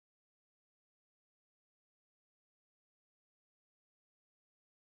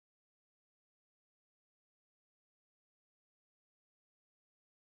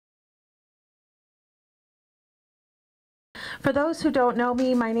For those who don't know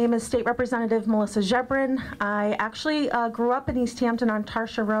me, my name is State Representative Melissa Ziobron. I actually grew up in East Hampton on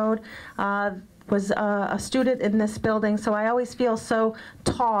Tarsha Road. Was a student in this building, so I always feel so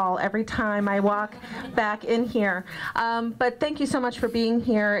tall every time I walk back in here. But thank you so much for being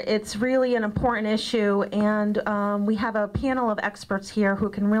here. It's really an important issue, and we have a panel of experts here who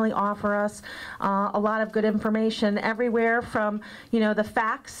can really offer us a lot of good information everywhere from, the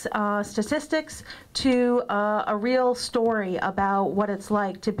facts, statistics, to a real story about what it's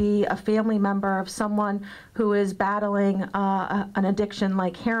like to be a family member of someone who is battling an addiction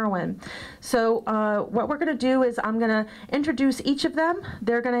like heroin. So what we're going to do is I'm going to introduce each of them.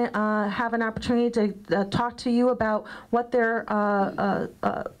 They're going to have an opportunity to talk to you about what their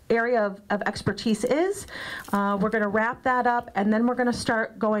area of expertise is. We're going to wrap that up, and then we're going to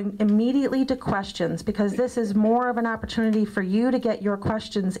start going immediately to questions, because this is more of an opportunity for you to get your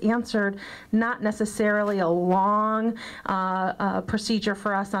questions answered, not necessarily a long procedure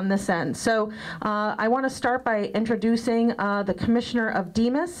for us on this end. So I want to start by introducing the Commissioner of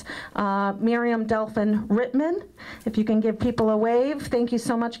Demas, Miriam Delphin Rittman. If you can give people a wave. Thank you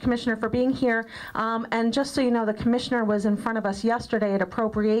so much, Commissioner, for being here. And just so you know, the Commissioner was in front of us yesterday at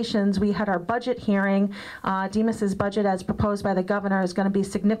Appropriations. We had our budget hearing. Demas's budget, as proposed by the governor, is going to be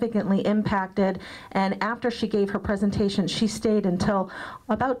significantly impacted. And after she gave her presentation, she stayed until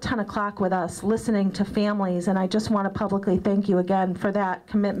about 10 o'clock with us, listening to families. And I just want to publicly thank you again for that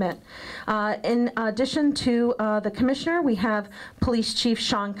commitment. In addition to the Commissioner, we have Police Chief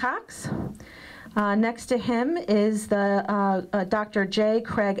Sean Cox. Next to him is the Dr. J.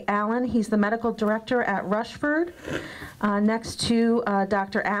 Craig Allen. He's the medical director at Rushford. Next to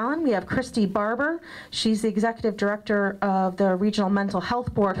Dr. Allen, we have Christy Barber. She's the executive director of the Regional Mental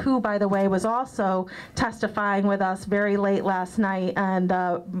Health Board, who, by the way, was also testifying with us very late last night and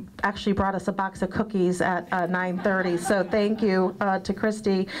actually brought us a box of cookies at 9:30. So thank you to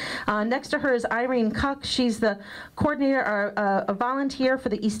Christy. Next to her is Irene Cuck. She's the coordinator, a volunteer for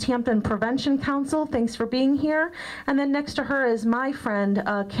the East Hampton Prevention Council. Thanks for being here. And then next to her is my friend,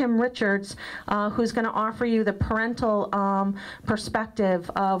 Kim Richards, who's going to offer you the parental perspective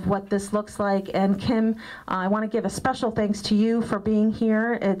of what this looks like. And Kim, I want to give a special thanks to you for being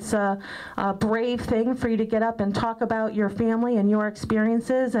here. It's a brave thing for you to get up and talk about your family and your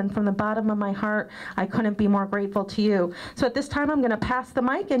experiences, and from the bottom of my heart, I couldn't be more grateful to you. So at this time, I'm going to pass the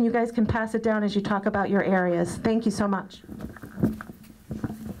mic, and you guys can pass it down as you talk about your areas. Thank you so much.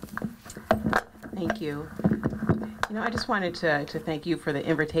 Thank you. I just wanted to thank you for the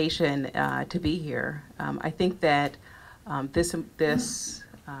invitation to be here. I think that this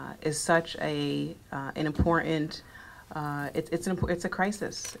is such an important. It's a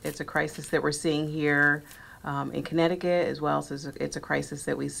crisis. It's a crisis that we're seeing here in Connecticut, as well as it's a crisis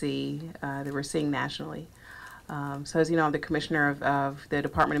that we're seeing nationally. So as you know, I'm the commissioner of the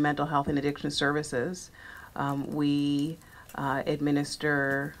Department of Mental Health and Addiction Services. We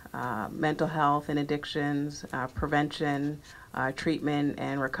administer mental health and addictions, prevention, treatment,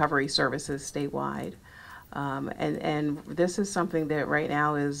 and recovery services statewide. And this is something that right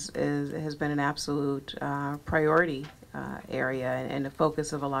now has been an absolute priority area and the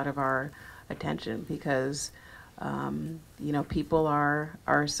focus of a lot of our attention, because people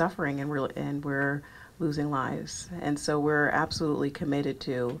are suffering, and we're losing lives. And so we're absolutely committed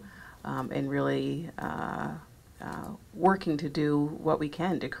to and really working to do what we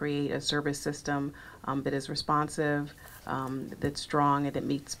can to create a service system that is responsive, that's strong, and that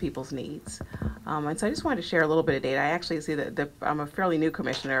meets people's needs. And so I just wanted to share a little bit of data. I actually see that I'm a fairly new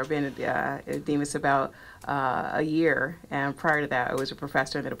commissioner. I've been at Demas about a year, and prior to that I was a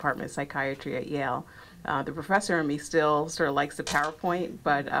professor in the Department of Psychiatry at Yale. The professor in me still sort of likes the PowerPoint,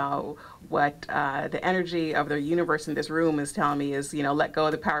 but what the energy of the universe in this room is telling me is, let go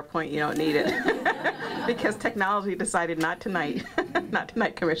of the PowerPoint, you don't need it. Because technology decided not tonight, not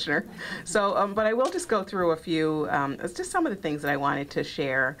tonight, Commissioner. So, but I will just go through a few, it's just some of the things that I wanted to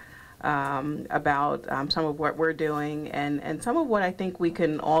share about some of what we're doing and some of what I think we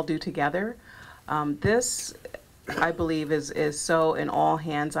can all do together. This, I believe, is so an all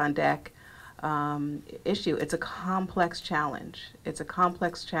hands on deck issue. It's a complex challenge. It's a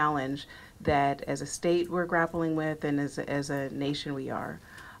complex challenge that as a state we're grappling with, and as a nation we are.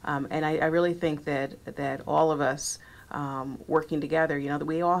 And I really think that all of us working together, that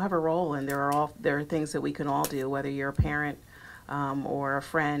we all have a role, and there are things that we can all do, whether you're a parent or a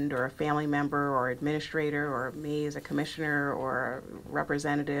friend or a family member or administrator or me as a commissioner or a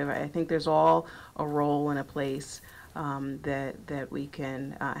representative. I think there's all a role and a place that we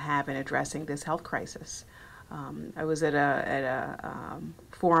can have in addressing this health crisis. I was at a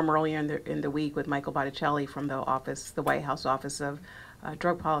forum earlier in the week with Michael Botticelli from the White House Office of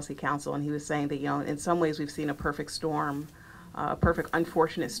Drug Policy Council, and he was saying that, in some ways we've seen a perfect storm, a perfect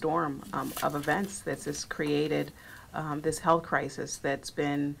unfortunate storm of events that's just created this health crisis that's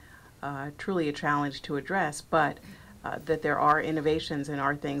been truly a challenge to address, but that there are innovations and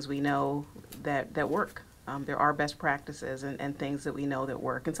are things we know that work. There are best practices and things that we know that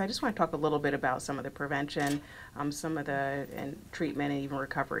work. And so I just want to talk a little bit about some of the prevention, some of the treatment and even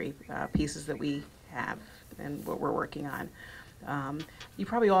recovery pieces that we have and what we're working on. You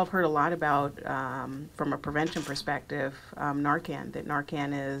probably all have heard a lot about, from a prevention perspective, Narcan. That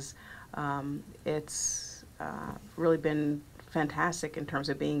Narcan is, it's really been fantastic in terms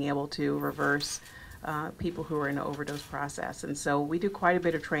of being able to reverse people who are in an overdose process. And so we do quite a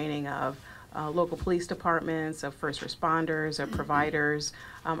bit of training of local police departments, of first responders, of providers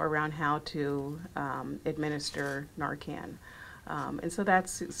around how to administer Narcan. And so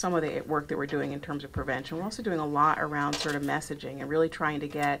that's some of the work that we're doing in terms of prevention. We're also doing a lot around sort of messaging and really trying to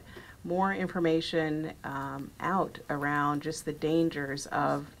get more information out around just the dangers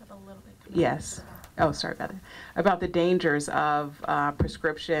of, yes, oh, sorry about that, about the dangers of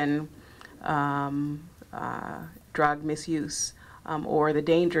prescription drug misuse. Or the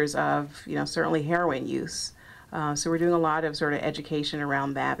dangers of, certainly heroin use. So we're doing a lot of sort of education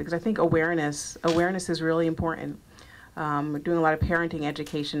around that because I think awareness is really important. We're doing a lot of parenting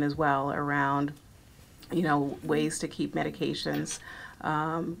education as well around, ways to keep medications,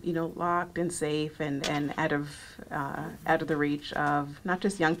 locked and safe and out of the reach of not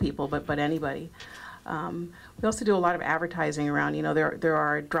just young people but anybody. We also do a lot of advertising around, there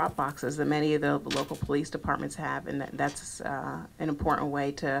are drop boxes that many of the local police departments have, and that's an important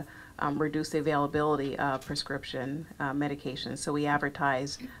way to reduce the availability of prescription medications. So we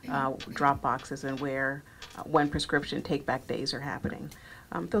advertise drop boxes and when prescription take-back days are happening.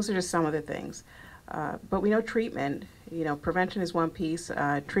 Those are just some of the things. But we know treatment, prevention is one piece,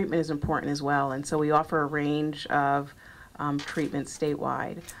 treatment is important as well, and so we offer a range of treatments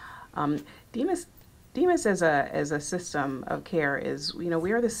statewide. DEMAS as a system of care is, we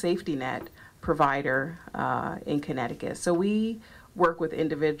are the safety net provider in Connecticut. So we work with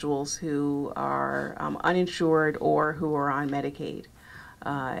individuals who are uninsured or who are on Medicaid.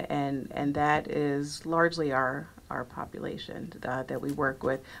 And that is largely our population that we work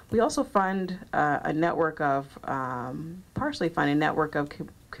with. We also fund a network of, partially fund a network of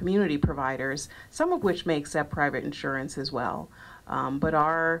community providers, some of which may accept private insurance as well. But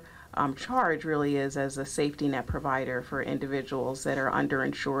our charge really is as a safety net provider for individuals that are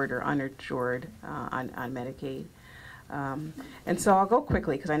underinsured or uninsured on Medicaid. And so I'll go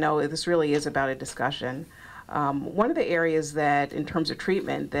quickly because I know this really is about a discussion. One of the areas that, in terms of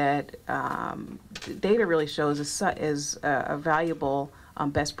treatment, that data really shows is a valuable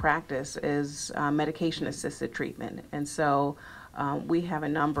best practice is medication-assisted treatment. And so we have a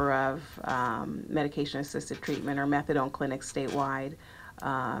number of medication-assisted treatment or methadone clinics statewide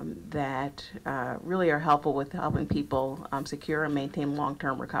that really are helpful with helping people secure and maintain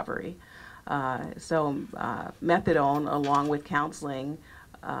long-term recovery. So methadone, along with counseling,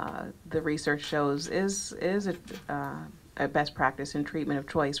 the research shows is a best practice in treatment of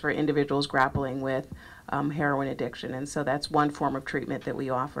choice for individuals grappling with heroin addiction. And so that's one form of treatment that we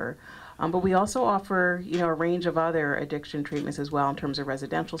offer. But we also offer, a range of other addiction treatments as well in terms of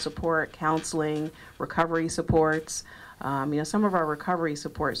residential support, counseling, recovery supports. Some of our recovery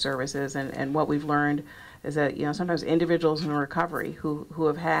support services and what we've learned is that, sometimes individuals in recovery who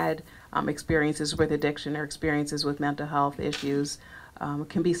have had experiences with addiction or experiences with mental health issues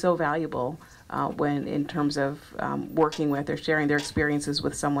can be so valuable when in terms of working with or sharing their experiences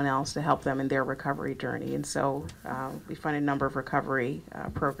with someone else to help them in their recovery journey. And so we fund a number of recovery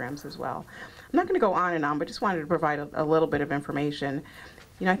programs as well. I'm not going to go on and on, but just wanted to provide a little bit of information.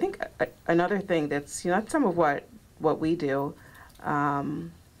 I think another thing that's, that's some of what we do.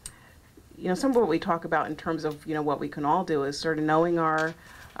 Some of what we talk about in terms of, what we can all do is sort of knowing our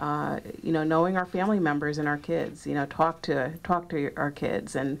family members and our kids, talk to our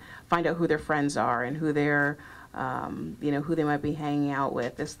kids and find out who their friends are and who they're, who they might be hanging out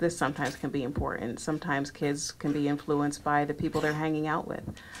with. This sometimes can be important. Sometimes kids can be influenced by the people they're hanging out with.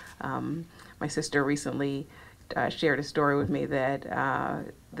 My sister recently shared a story with me that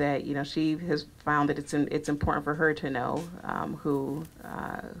she has found that it's important for her to know who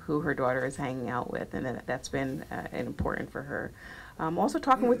her daughter is hanging out with, and that's been important for her. Also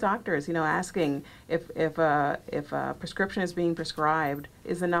talking with doctors, asking if a prescription is being prescribed,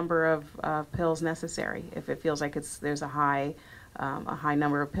 is the number of pills necessary? If it feels like there's a high a high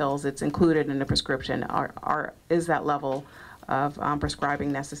number of pills that's included in the prescription, is that level of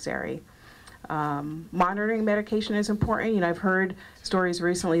prescribing necessary. Monitoring medication is important. You know, I've heard stories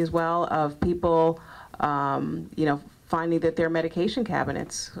recently as well of people, you know, finding that their medication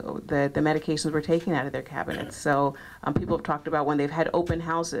cabinets, the medications were taken out of their cabinets. So people have talked about when they've had open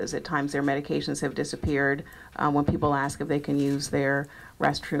houses, at times their medications have disappeared when people ask if they can use their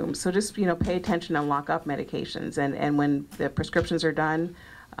restrooms. So just, you know, pay attention and lock up medications. And when the prescriptions are done,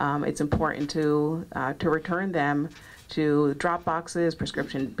 it's important to return them to drop boxes,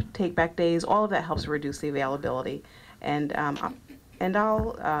 prescription take-back days. All of that helps reduce the availability. And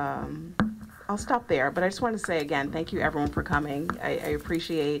I'll stop there, but I just want to say again, thank you everyone for coming. I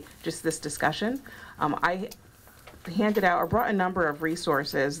appreciate just this discussion. I handed out or brought a number of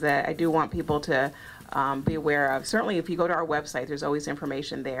resources that I do want people to be aware of. Certainly if you go to our website, there's always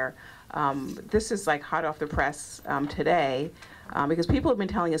information there. This is like hot off the press today because people have been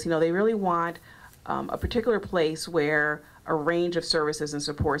telling us, you know, they really want a particular place where a range of services and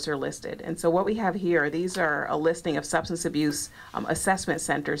supports are listed. And so what we have here, these are a listing of substance abuse assessment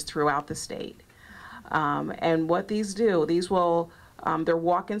centers throughout the state. And what these do, these will, they're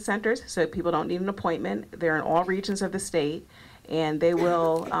walk-in centers, so people don't need an appointment. They're in all regions of the state, and they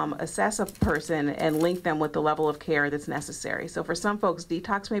will assess a person and link them with the level of care that's necessary. So for some folks,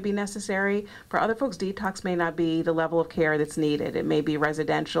 detox may be necessary. For other folks, detox may not be the level of care that's needed. It may be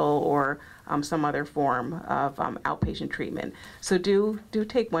residential or some other form of outpatient treatment. So do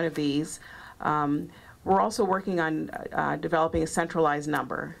take one of these. We're also working on developing a centralized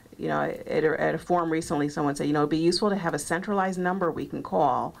number. You know, at a forum recently, someone said, you know, it'd be useful to have a centralized number we can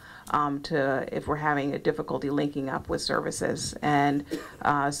call if we're having a difficulty linking up with services. And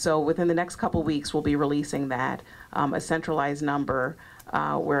so within the next couple weeks, we'll be releasing that, a centralized number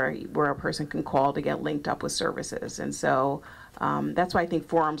where a person can call to get linked up with services. And so that's why I think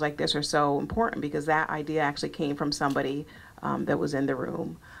forums like this are so important, because that idea actually came from somebody that was in the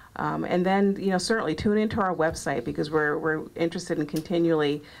room. And then, you know, certainly tune into our website, because we're interested in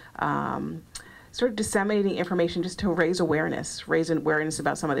continually sort of disseminating information just to raise awareness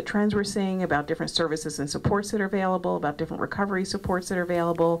about some of the trends we're seeing, about different services and supports that are available, about different recovery supports that are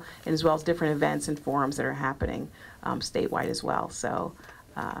available, and as well as different events and forums that are happening statewide as well. So,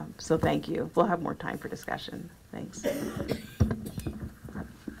 so thank you. We'll have more time for discussion. Thanks.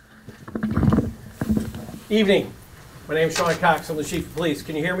 Evening. My name is Sean Cox. I'm the Chief of Police.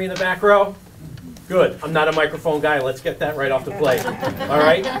 Can you hear me in the back row? Good. I'm not a microphone guy. Let's get that right off the plate. All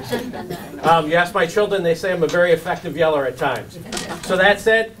right? You ask my children, they say I'm a very effective yeller at times. So that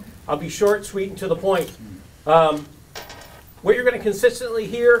said, I'll be short, sweet, and to the point. What you're going to consistently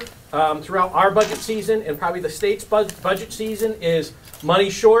hear throughout our budget season and probably the state's budget season is money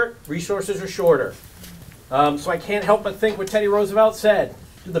short, resources are shorter. So I can't help but think what Teddy Roosevelt said.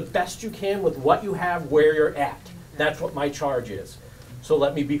 Do the best you can with what you have where you're at. That's what my charge is. So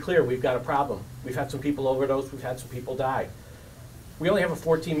let me be clear, we've got a problem. We've had some people overdose, we've had some people die. We only have a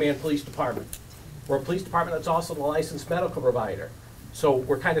 14-man police department. We're a police department that's also the licensed medical provider. So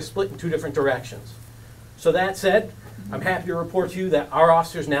we're kind of split in two different directions. So that said, I'm happy to report to you that our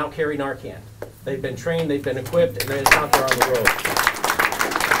officers now carry Narcan. They've been trained, they've been equipped, and they're out there on the road.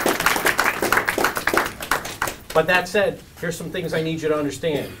 But that said, here's some things I need you to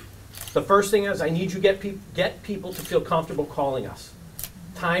understand. The first thing is I need you to get people to feel comfortable calling us.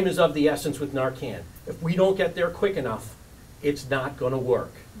 Time is of the essence with Narcan. If we don't get there quick enough, it's not going to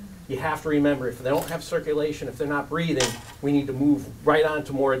work. You have to remember, if they don't have circulation, if they're not breathing, we need to move right on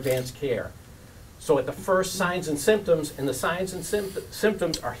to more advanced care. So at the first signs and symptoms, and the signs and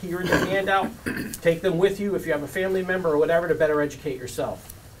symptoms are here in the handout, take them with you if you have a family member or whatever to better educate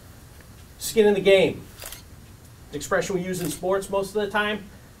yourself. Skin in the game. The expression we use in sports most of the time.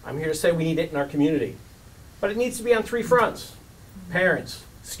 I'm here to say we need it in our community. But it needs to be on three fronts. Parents,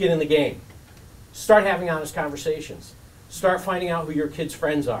 skin in the game. Start having honest conversations. Start finding out who your kids'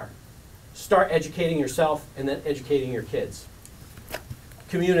 friends are. Start educating yourself and then educating your kids.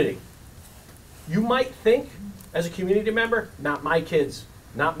 Community. You might think, as a community member, not my kids,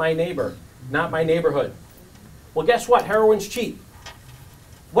 not my neighbor, not my neighborhood. Well, guess what? Heroin's cheap.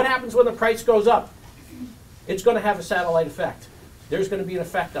 What happens when the price goes up? It's going to have a satellite effect. There's going to be an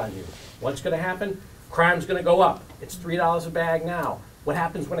effect on you. What's going to happen? Crime's going to go up. It's $3 a bag now. What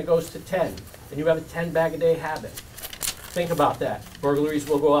happens when it goes to 10 and you have a 10-bag-a-day habit? Think about that. Burglaries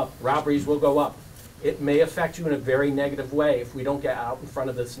will go up. Robberies will go up. It may affect you in a very negative way if we don't get out in front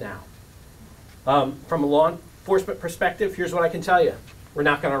of this now. From a law enforcement perspective, here's what I can tell you. We're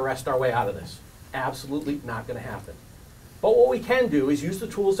not going to arrest our way out of this. Absolutely not going to happen. But what we can do is use the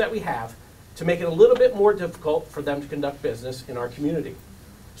tools that we have to make it a little bit more difficult for them to conduct business in our community.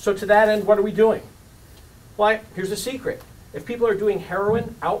 So to that end, what are we doing? Well, here's a secret. If people are doing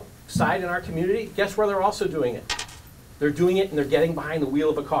heroin outside in our community, guess where they're also doing it? They're doing it and they're getting behind the wheel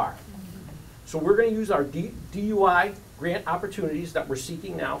of a car. So we're going to use our DUI grant opportunities that we're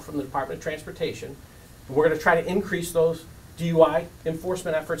seeking now from the Department of Transportation. And we're going to try to increase those DUI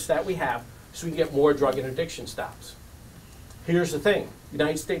enforcement efforts that we have so we can get more drug and addiction stops. Here's the thing. The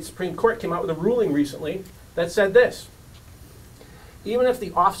United States Supreme Court came out with a ruling recently that said this. Even if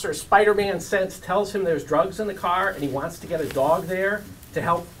the officer's Spider-Man sense tells him there's drugs in the car and he wants to get a dog there to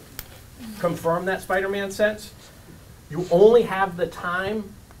help confirm that Spider-Man sense, you only have the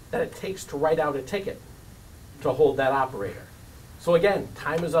time that it takes to write out a ticket to hold that operator. So again,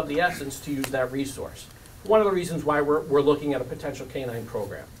 time is of the essence to use that resource. One of the reasons why we're looking at a potential canine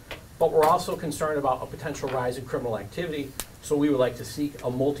program. But we're also concerned about a potential rise in criminal activity, so we would like to seek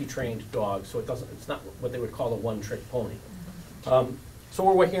a multi-trained dog, so it's not what they would call a one-trick pony. So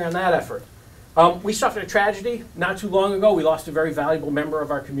we're working on that effort. We suffered a tragedy not too long ago. We lost a very valuable member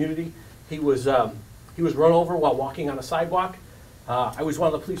of our community. He was run over while walking on a sidewalk. I was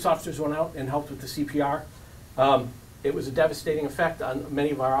one of the police officers who went out and helped with the CPR. It was a devastating effect on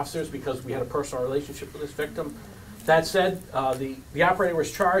many of our officers because we had a personal relationship with this victim. That said, the operator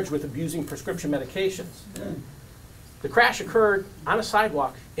was charged with abusing prescription medications. The crash occurred on a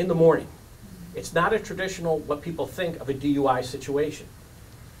sidewalk in the morning. It's not a traditional, what people think of a DUI situation.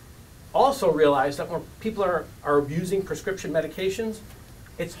 Also realize that when people are abusing prescription medications,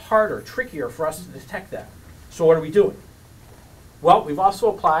 it's harder, trickier for us to detect that. So what are we doing? Well, we've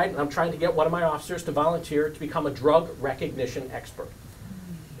also applied, and I'm trying to get one of my officers to volunteer to become a drug recognition expert.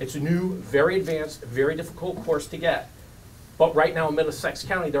 It's a new, very advanced, very difficult course to get. But right now in Middlesex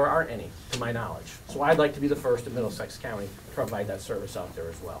County, there aren't any, to my knowledge. So I'd like to be the first in Middlesex County to provide that service out there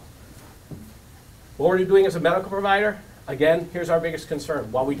as well. What we're doing as a medical provider, again, here's our biggest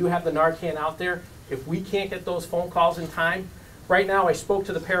concern. While we do have the Narcan out there, if we can't get those phone calls in time, right now I spoke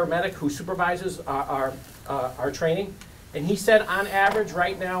to the paramedic who supervises our training, and he said on average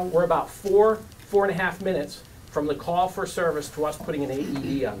right now we're about 4.5 minutes from the call for service to us putting an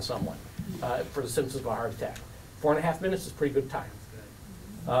AED on someone for the symptoms of a heart attack. 4.5 minutes is pretty good time.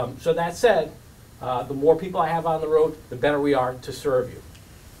 So that said, the more people I have on the road, the better we are to serve you.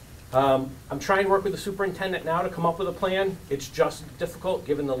 I'm trying to work with the superintendent now to come up with a plan. It's just difficult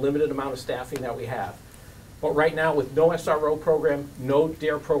given the limited amount of staffing that we have. But right now with no SRO program, no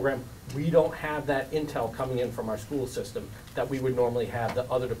DARE program, we don't have that intel coming in from our school system that we would normally have that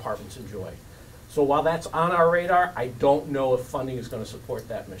other departments enjoy. So while that's on our radar, I don't know if funding is going to support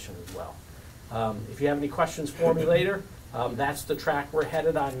that mission as well. If you have any questions for me later, that's the track we're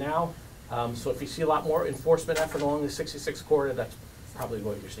headed on now. So if you see a lot more enforcement effort along the 66 corridor, that's probably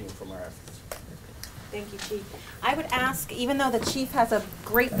what you're seeing from our efforts. Thank you, Chief. I would ask, even though the Chief has a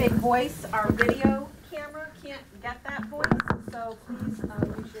great big voice, our video camera can't get that voice, so please use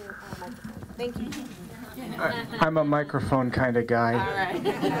your microphone. Thank you. I'm a microphone kind of guy. All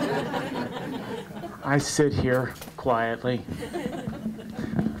right. I sit here quietly.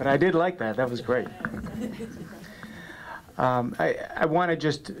 But I did like that. That was great. I want to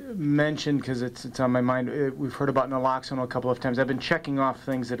just mention, because it's on my mind, we've heard about naloxone a couple of times. I've been checking off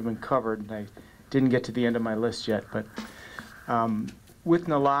things that have been covered, and I didn't get to the end of my list yet. But with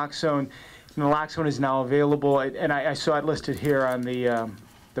naloxone, naloxone is now available, and I saw it listed here on the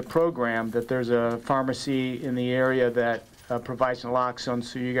program that there's a pharmacy in the area that provides naloxone,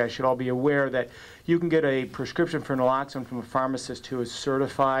 so you guys should all be aware that you can get a prescription for naloxone from a pharmacist who is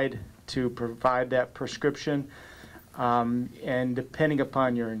certified to provide that prescription. And depending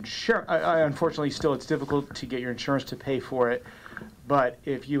upon your insurance, unfortunately still it's difficult to get your insurance to pay for it, but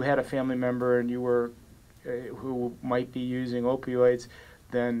if you had a family member and you were who might be using opioids,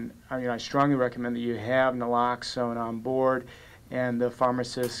 then I strongly recommend that you have naloxone on board, and the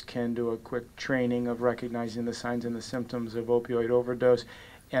pharmacist can do a quick training of recognizing the signs and the symptoms of opioid overdose,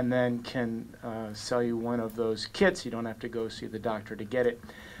 and then can sell you one of those kits. You don't have to go see the doctor to get it.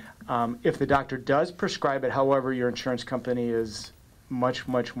 If the doctor does prescribe it, however, your insurance company is much,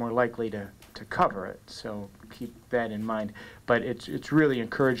 much more likely to cover it, so keep that in mind. But it's really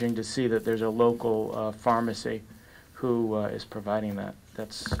encouraging to see that there's a local pharmacy who is providing that.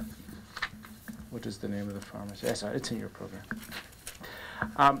 That's, what is the name of the pharmacy? It's in your program.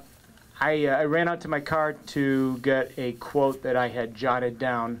 I ran out to my car to get a quote that I had jotted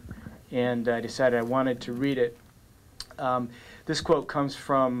down, and I decided I wanted to read it. This quote comes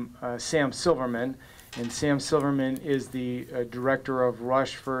from Sam Silverman, and Sam Silverman is the director of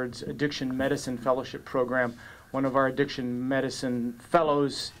Rushford's Addiction Medicine Fellowship Program, one of our addiction medicine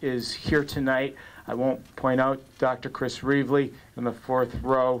fellows is here tonight. I won't point out Dr. Chris Reevely in the 4th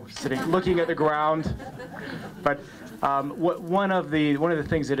row, sitting, looking at the ground. But one of the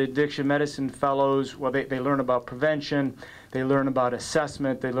things that addiction medicine fellows, well, they learn about prevention, they learn about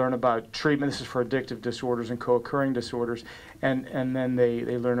assessment, they learn about treatment. This is for addictive disorders and co-occurring disorders, and then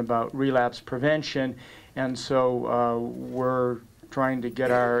they learn about relapse prevention. And so we're trying to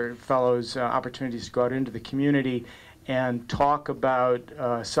get our fellows opportunities to go out into the community and talk about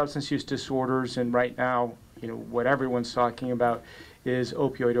substance use disorders. And right now, what everyone's talking about is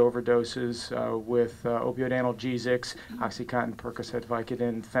opioid overdoses with opioid analgesics, OxyContin, Percocet,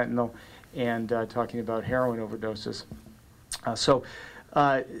 Vicodin, fentanyl, and talking about heroin overdoses.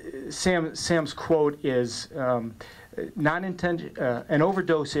 Sam's quote is, an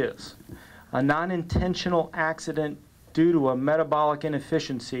overdose is a non-intentional accident due to a metabolic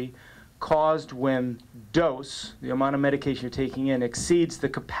inefficiency caused when dose, the amount of medication you're taking in, exceeds the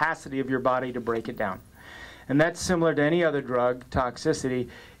capacity of your body to break it down. And that's similar to any other drug toxicity,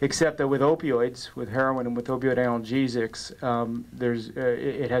 except that with opioids, with heroin and with opioid analgesics,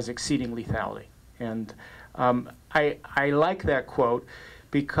 it has exceeding lethality. And I like that quote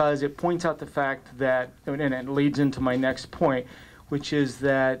because it points out the fact that, and it leads into my next point, which is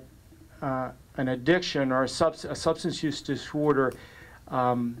that an addiction or a substance use disorder,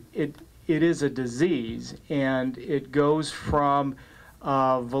 it is a disease, and it goes from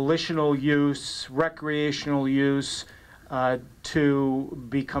volitional use, recreational use, to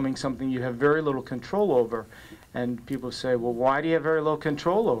becoming something you have very little control over. And people say, well, why do you have very little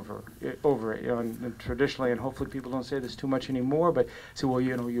control over it? And traditionally, and hopefully people don't say this too much anymore, but say, well,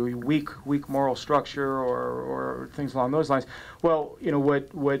 you're weak moral structure or things along those lines. Well,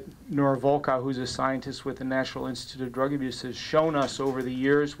 what Nora Volkow, who's a scientist with the National Institute of Drug Abuse, has shown us over the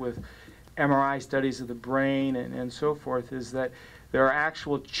years with MRI studies of the brain and so forth, is that there are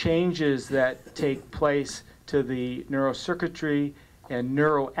actual changes that take place to the neurocircuitry and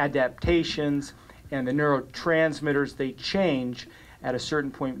neuroadaptations and the neurotransmitters. They change at a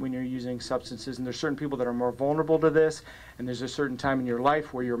certain point when you're using substances. And there's certain people that are more vulnerable to this, and there's a certain time in your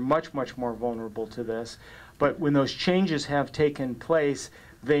life where you're much, much more vulnerable to this. But when those changes have taken place,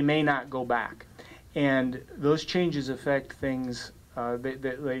 they may not go back. And those changes affect things,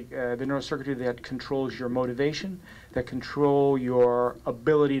 the neurocircuitry that controls your motivation, that control your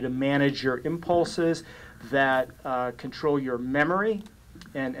ability to manage your impulses, that control your memory,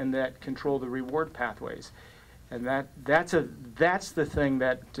 and that control the reward pathways. And that's the thing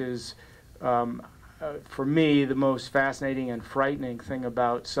that is, for me, the most fascinating and frightening thing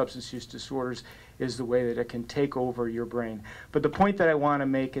about substance use disorders is the way that it can take over your brain. But the point that I want to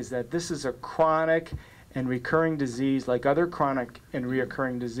make is that this is a chronic and recurring disease like other chronic and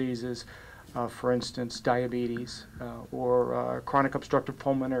reoccurring diseases, for instance, diabetes or chronic obstructive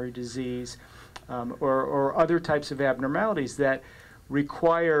pulmonary disease, or other types of abnormalities that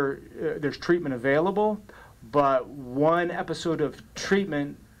require, there's treatment available, but one episode of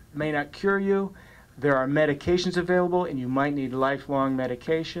treatment may not cure you. There are medications available, and you might need lifelong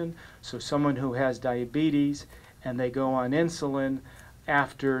medication. So someone who has diabetes and they go on insulin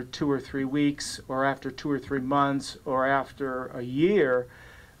after 2 or 3 weeks, or after 2 or 3 months, or after a year,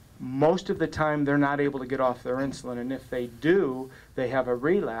 most of the time they're not able to get off their insulin, and if they do, they have a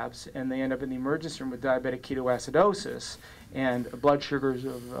relapse and they end up in the emergency room with diabetic ketoacidosis and blood sugars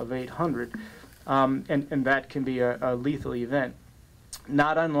of 800, and that can be a lethal event.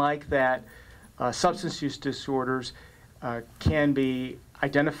 Not unlike that, substance use disorders can be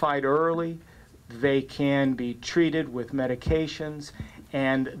identified early, they can be treated with medications,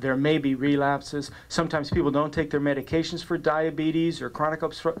 and there may be relapses. Sometimes people don't take their medications for diabetes or chronic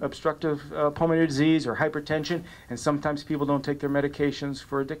obstructive pulmonary disease or hypertension, and sometimes people don't take their medications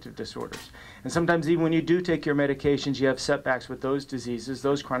for addictive disorders. And sometimes even when you do take your medications, you have setbacks with those diseases,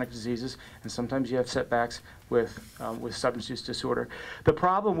 those chronic diseases, and sometimes you have setbacks with substance use disorder. The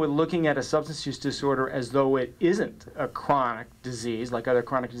problem with looking at a substance use disorder as though it isn't a chronic disease like other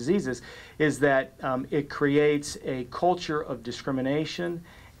chronic diseases is that it creates a culture of discrimination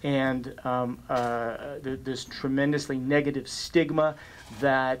and this tremendously negative stigma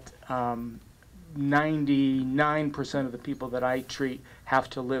that 99% of the people that I treat have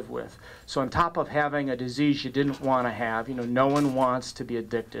to live with. So on top of having a disease you didn't want to have, no one wants to be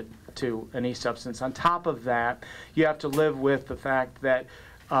addicted to any substance. On top of that, you have to live with the fact that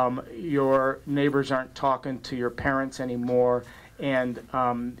your neighbors aren't talking to your parents anymore, and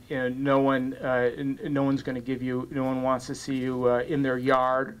no one's going to give you, no one wants to see you in their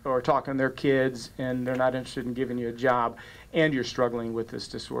yard or talking to their kids, and they're not interested in giving you a job, and you're struggling with this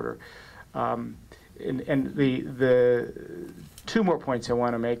disorder. and the two more points I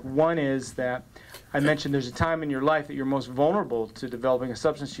want to make. One is that I mentioned there's a time in your life that you're most vulnerable to developing a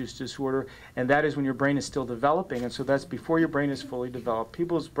substance use disorder, and that is when your brain is still developing, and so that's before your brain is fully developed.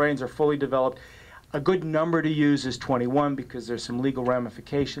 People's brains are fully developed. A good number to use is 21 because there's some legal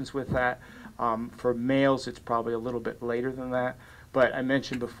ramifications with that. For males, it's probably a little bit later than that. But I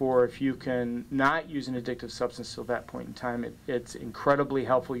mentioned before, if you can not use an addictive substance till that point in time, it's incredibly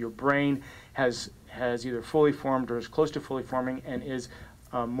helpful. Your brain has either fully formed or is close to fully forming and is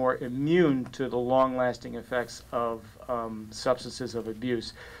more immune to the long-lasting effects of substances of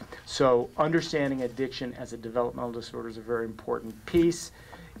abuse. So understanding addiction as a developmental disorder is a very important piece.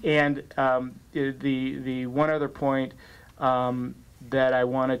 And the one other point that I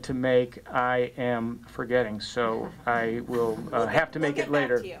wanted to make, I am forgetting, so I will have to make it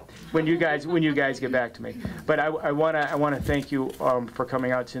later when you guys get back to me. But I want to thank you for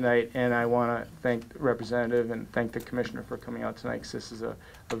coming out tonight, and I want to thank the representative and thank the commissioner for coming out tonight, because this is a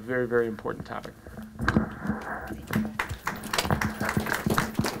very, very important topic.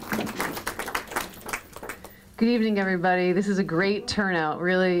 Good evening, everybody. This is a great turnout.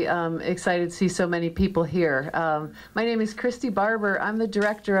 Really excited to see so many people here. My name is Christy Barber. I'm the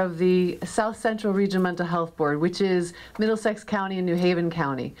director of the South Central Regional Mental Health Board, which is Middlesex County and New Haven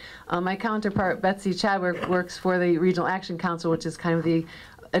County. My counterpart, Betsy Chadwick, works for the Regional Action Council, which is kind of the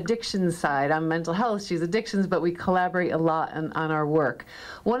addiction side. I'm mental health, she's addictions, but we collaborate a lot on our work.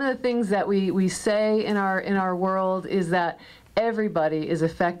 One of the things that we say in our world is that everybody is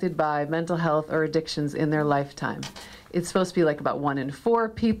affected by mental health or addictions in their lifetime. It's supposed to be like about 1 in 4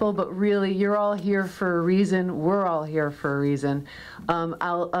 people, but really you're all here for a reason. We're all here for a reason.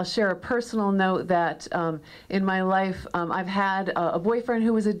 I'll share a personal note that in my life I've had a boyfriend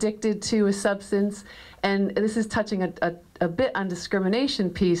who was addicted to a substance, and this is touching a bit on discrimination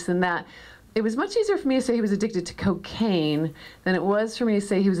piece in that it was much easier for me to say he was addicted to cocaine than it was for me to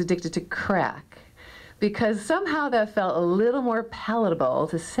say he was addicted to crack, because somehow that felt a little more palatable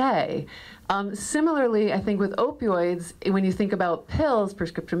to say. Similarly, I think with opioids, when you think about pills,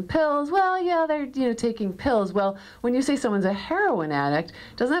 prescription pills, well, yeah, they're taking pills. Well, when you say someone's a heroin addict,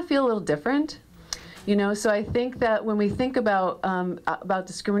 doesn't that feel a little different? So I think that when we think about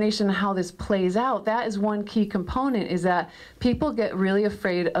discrimination and how this plays out, that is one key component, is that people get really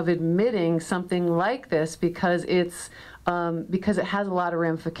afraid of admitting something like this because it has a lot of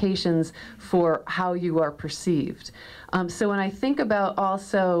ramifications for how you are perceived. So when I think about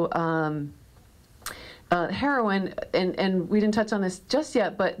also heroin, and we didn't touch on this just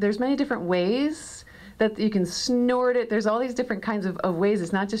yet, but there's many different ways that you can snort it. There's all these different kinds of ways.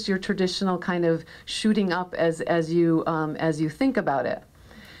 It's not just your traditional kind of shooting up as you think about it.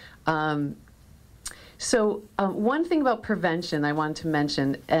 So one thing about prevention I wanted to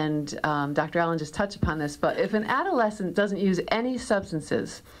mention, and Dr. Allen just touched upon this, but if an adolescent doesn't use any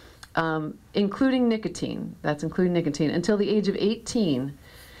substances, including nicotine, until the age of 18,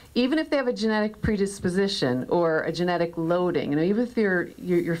 even if they have a genetic predisposition or a genetic loading, even if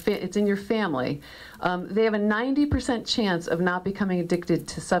it's in your family, they have a 90% chance of not becoming addicted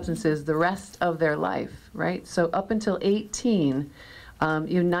to substances the rest of their life, right? So up until 18, you have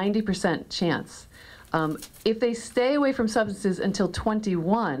 90% chance. If they stay away from substances until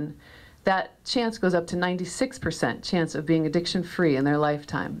 21, that chance goes up to 96% chance of being addiction-free in their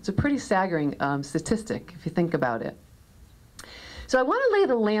lifetime. It's a pretty staggering statistic if you think about it. So I want to lay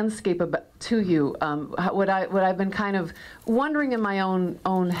the landscape to you, what I've been kind of wondering in my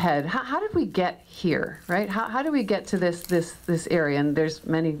own head. How did we get here, right? How did we get to this area? And there's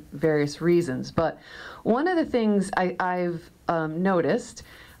many various reasons, but one of the things I've noticed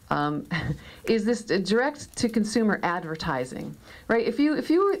is this direct-to-consumer advertising, right? If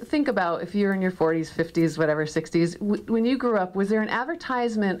you think about, if you're in your 40s, 50s, whatever, 60s, when you grew up, was there an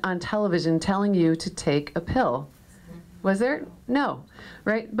advertisement on television telling you to take a pill? Was there? No,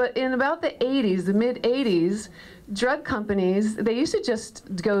 right? But in about the 80s, the mid-80s, drug companies, they used to just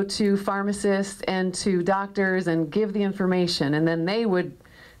go to pharmacists and to doctors and give the information, and then they would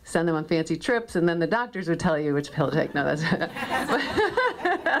send them on fancy trips, and then the doctors would tell you which pill to take. No, that's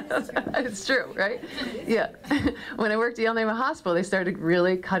it's true, right? Yeah. When I worked at Yale Naval Hospital, they started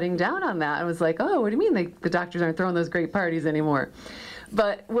really cutting down on that. I was like, oh, what do you mean the doctors aren't throwing those great parties anymore?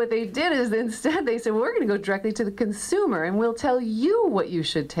 But what they did is instead they said, well, we're going to go directly to the consumer, and we'll tell you what you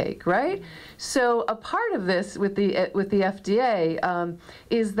should take, right? So a part of this with the FDA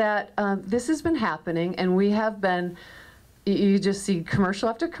is that this has been happening, and we have been. You just see commercial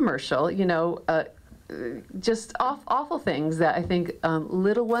after commercial, just awful things that I think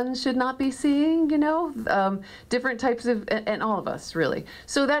little ones should not be seeing, you know, different types of, and all of us really.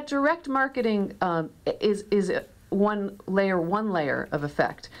 So that direct marketing is one layer of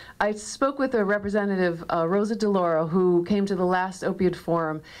effect. I spoke with a representative, Rosa DeLauro, who came to the last Opioid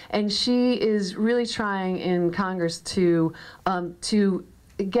Forum, and she is really trying in Congress to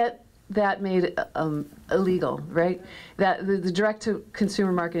get that made illegal, right? That the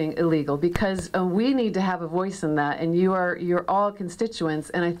direct-to-consumer marketing illegal, because we need to have a voice in that, and you're all constituents,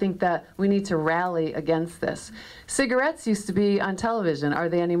 and I think that we need to rally against this. Cigarettes used to be on television. Are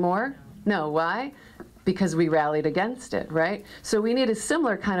they anymore? No. Why? Because we rallied against it, right? So we need a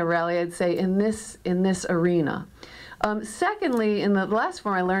similar kind of rally, I'd say, in this arena. Secondly, in the last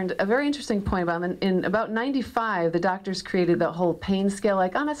forum, I learned a very interesting point about in about 95, the doctors created the whole pain scale,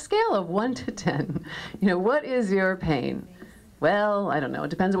 like on a scale of 1 to 10. You know, what is your pain? Well, I don't know. It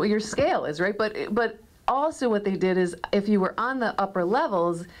depends on what your scale is, right? But also what they did is, if you were on the upper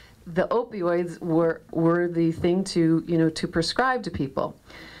levels, the opioids were the thing to, you know, to prescribe to people.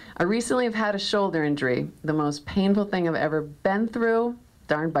 I recently have had a shoulder injury, the most painful thing I've ever been through.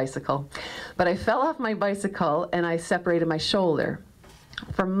 Darn bicycle. But I fell off my bicycle and I separated my shoulder.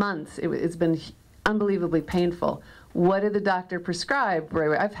 For months, it's been unbelievably painful. What did the doctor prescribe?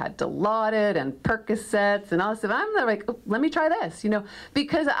 I've had Dilaudid and Percocets and all this stuff. I'm like, oh, let me try this, you know,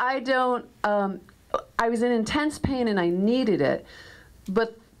 because I was in intense pain and I needed it.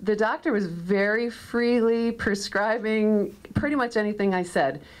 But the doctor was very freely prescribing pretty much anything I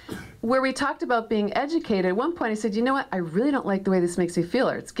said. Where we talked about being educated, at one point I said, you know what, I really don't like the way this makes me feel,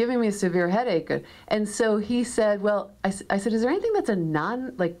 or it's giving me a severe headache. And so he said, well, I said, is there anything that's a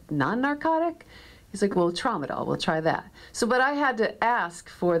non-narcotic? He's like, well, tramadol, we'll try that. So, but I had to ask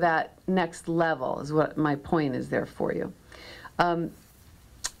for that next level, is what my point is there for you.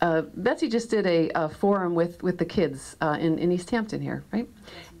 Betsy just did a forum with the kids in East Hampton here, right?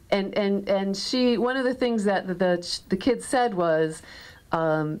 And she, one of the things that the kids said was,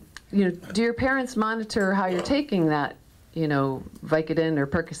 you know, do your parents monitor how you're taking that, you know, Vicodin or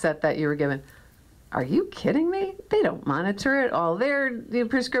Percocet that you were given? Are you kidding me? They don't monitor it. All their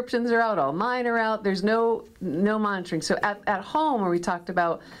prescriptions are out. All mine are out. There's no monitoring. So at home, where we talked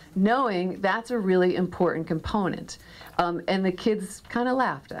about knowing, that's a really important component. And the kids kind of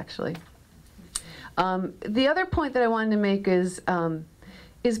laughed, actually. The other point that I wanted to make is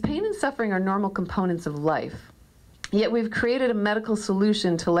pain and suffering are normal components of life. Yet we've created a medical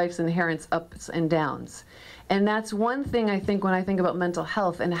solution to life's inherent ups and downs. And that's one thing I think when I think about mental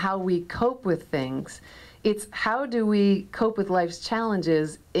health and how we cope with things. It's how do we cope with life's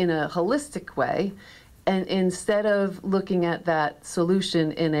challenges in a holistic way, and instead of looking at that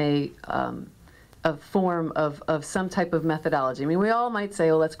solution in a form of some type of methodology. I mean, we all might say,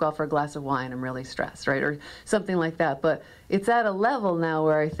 oh, let's go out for a glass of wine, I'm really stressed, right? Or something like that. But it's at a level now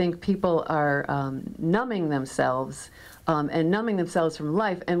where I think people are numbing themselves and numbing themselves from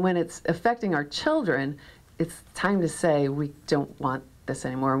life. And when it's affecting our children, it's time to say we don't want this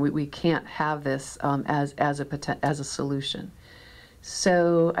anymore. We can't have this as a solution.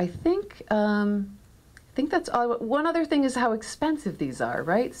 So I think that's all. One other thing is how expensive these are,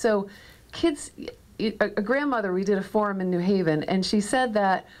 right? So kids, a grandmother, we did a forum in New Haven, and she said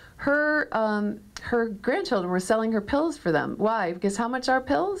that her grandchildren were selling her pills for them. Why? Because how much are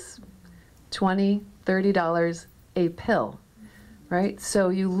pills? $20, $30 a pill, right? So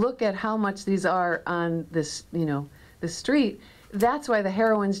you look at how much these are on this, you know, the street. That's why the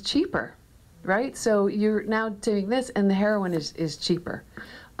heroin's cheaper, right? So you're now doing this, and the heroin is cheaper.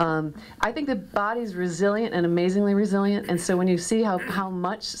 I think the body's resilient and amazingly resilient, and so when you see how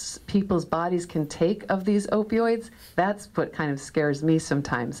much people's bodies can take of these opioids, that's what kind of scares me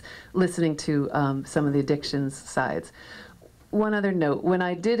sometimes, listening to some of the addictions sides. One other note, when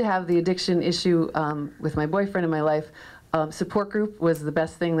I did have the addiction issue with my boyfriend in my life, support group was the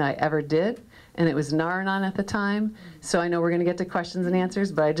best thing that I ever did, and it was Nar-Anon at the time. So I know we're going to get to questions and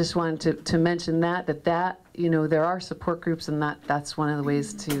answers, but I just wanted to mention that you know, there are support groups, and that's one of the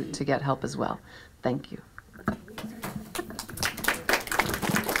ways to get help as well. Thank you.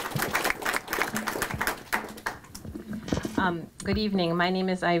 Good evening. My name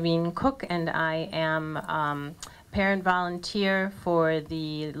is Irene Cook, and I am parent volunteer for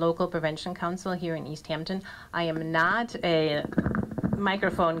the local prevention council here in East Hampton. I am not a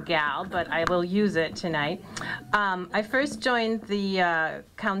microphone gal, but I will use it tonight. I first joined the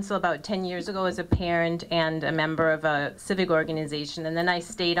council about 10 years ago as a parent and a member of a civic organization, and then I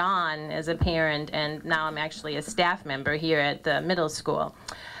stayed on as a parent, and now I'm actually a staff member here at the middle school.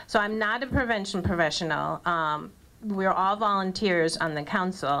 So I'm not a prevention professional. We're all volunteers on the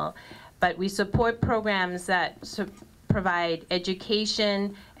council, but we support programs that provide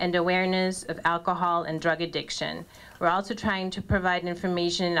education and awareness of alcohol and drug addiction. We're also trying to provide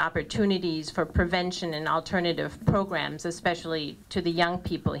information and opportunities for prevention and alternative programs, especially to the young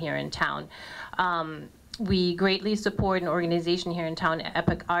people here in town. We greatly support an organization here in town,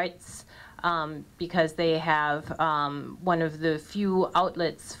 Epic Arts, because they have one of the few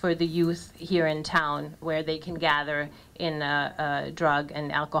outlets for the youth here in town where they can gather in a drug and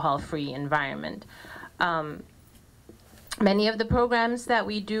alcohol-free environment. Many of the programs that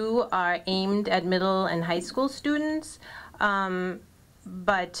we do are aimed at middle and high school students,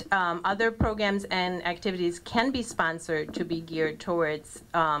 but other programs and activities can be sponsored to be geared towards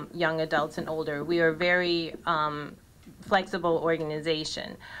young adults and older. We are a very flexible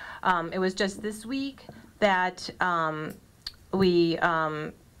organization. It was just this week that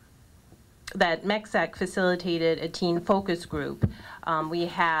that MECSAC facilitated a teen focus group. We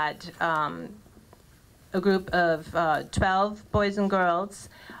had a group of 12 boys and girls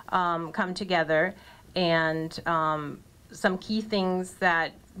come together, and some key things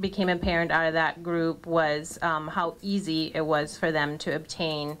that became apparent out of that group was how easy it was for them to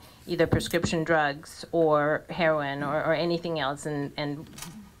obtain either prescription drugs or heroin or anything else, and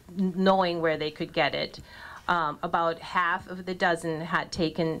knowing where they could get it. About half of the dozen had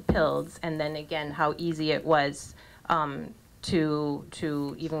taken pills, and then again how easy it was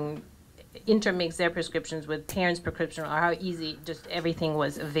to even intermix their prescriptions with parents' prescription, or how easy just everything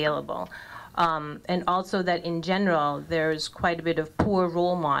was available. And also that in general, there's quite a bit of poor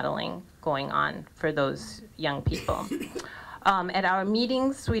role modeling going on for those young people. At our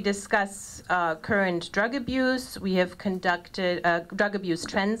meetings, we discuss current drug abuse. We have conducted, drug abuse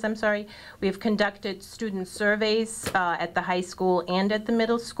trends, I'm sorry. We have conducted student surveys at the high school and at the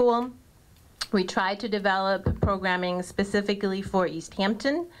middle school. We try to develop programming specifically for East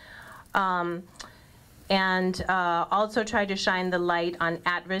Hampton. And also try to shine the light on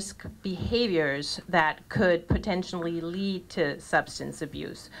at-risk behaviors that could potentially lead to substance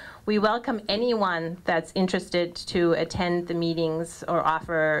abuse. We welcome anyone that's interested to attend the meetings or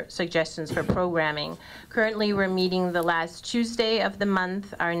offer suggestions for programming. Currently, we're meeting the last Tuesday of the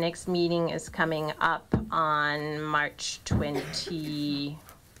month. Our next meeting is coming up on March 29th,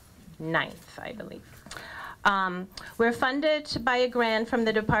 I believe. We're funded by a grant from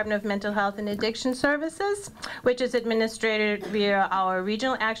the Department of Mental Health and Addiction Services, which is administered via our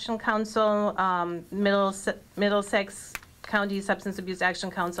Regional Action Council, Middlesex County Substance Abuse Action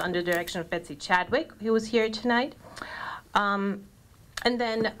Council under the direction of Betsy Chadwick, who was here tonight. And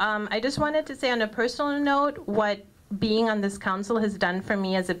then I just wanted to say on a personal note what being on this council has done for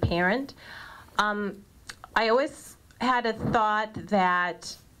me as a parent. I always had a thought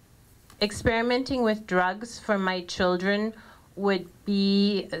that experimenting with drugs for my children would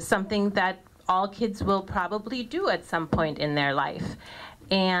be something that all kids will probably do at some point in their life.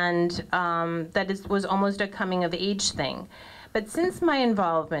 And that was almost a coming of age thing. But since my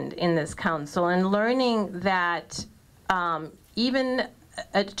involvement in this council and learning that even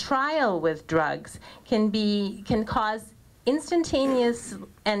a trial with drugs can cause instantaneous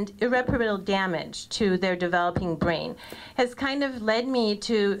and irreparable damage to their developing brain, has kind of led me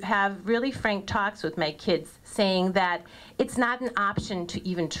to have really frank talks with my kids, saying that it's not an option to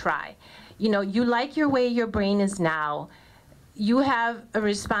even try. You know, you like your way your brain is now, you have a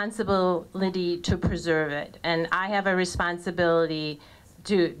responsibility to preserve it, and I have a responsibility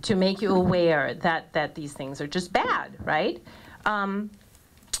to make you aware that these things are just bad, right?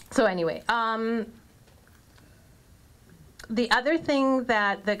 So anyway, the other thing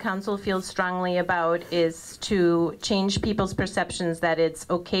that the council feels strongly about is to change people's perceptions that it's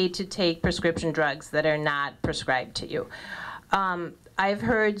okay to take prescription drugs that are not prescribed to you. I've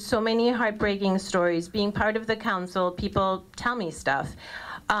heard so many heartbreaking stories. Being part of the council, people tell me stuff.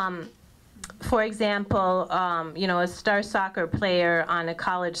 For example, you know, a star soccer player on a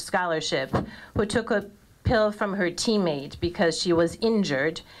college scholarship who took a pill from her teammate because she was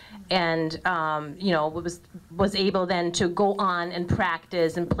injured, and you know, was able then to go on and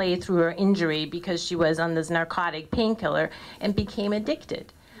practice and play through her injury because she was on this narcotic painkiller and became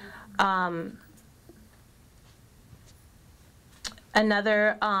addicted.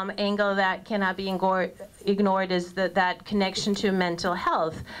 Another angle that cannot be ignored is that connection to mental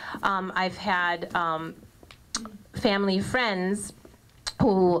health. I've had family friends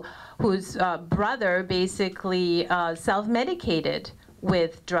whose brother basically self-medicated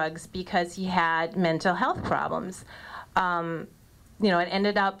with drugs because he had mental health problems. You know, it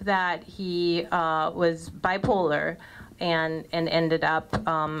ended up that he was bipolar, and ended up,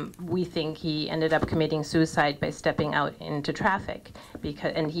 we think he ended up committing suicide by stepping out into traffic,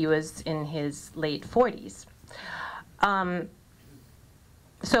 and he was in his late 40s.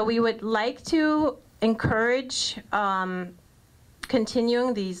 So we would like to encourage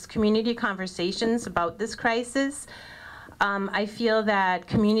continuing these community conversations about this crisis. I feel that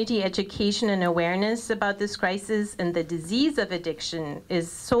community education and awareness about this crisis and the disease of addiction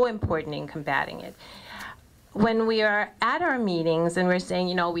is so important in combating it. When we are at our meetings and we're saying,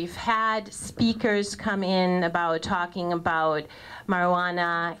 you know, we've had speakers come in about talking about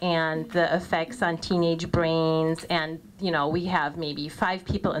marijuana and the effects on teenage brains, and, you know, we have maybe 5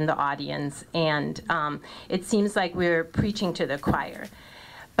 people in the audience, and it seems like we're preaching to the choir.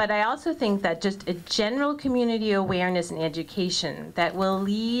 But I also think that just a general community awareness and education that will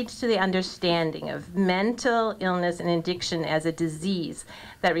lead to the understanding of mental illness and addiction as a disease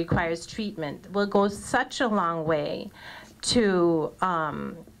that requires treatment will go such a long way to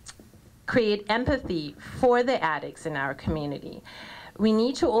create empathy for the addicts in our community. We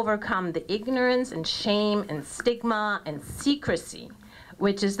need to overcome the ignorance and shame and stigma and secrecy,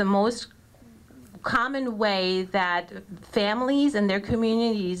 which is the most common way that families and their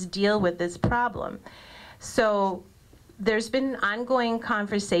communities deal with this problem. So there's been ongoing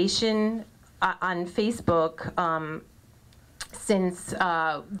conversation on Facebook since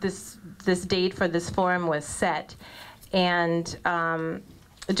this date for this forum was set. And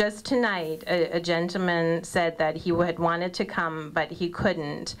just tonight, a gentleman said that he had wanted to come, but he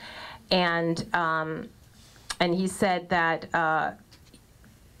couldn't. And he said that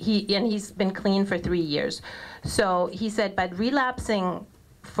he's been clean for 3 years. So he said, but relapsing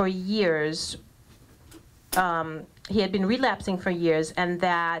for years, he had been relapsing for years, and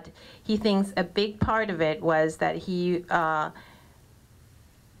that he thinks a big part of it was that he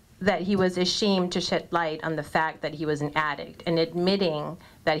was ashamed to shed light on the fact that he was an addict, and admitting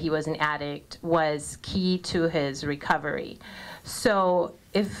that he was an addict was key to his recovery. So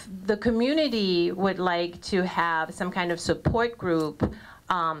if the community would like to have some kind of support group,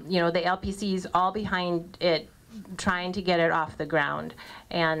 you know, the LPC is all behind it, trying to get it off the ground.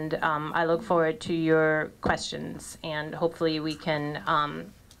 And I look forward to your questions, and hopefully we can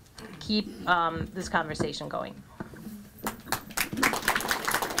keep this conversation going.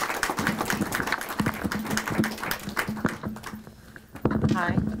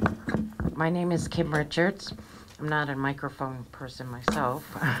 Hi, my name is Kim Richards. I'm not a microphone person myself.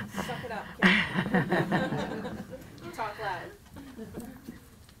 Suck it up, Kim. Talk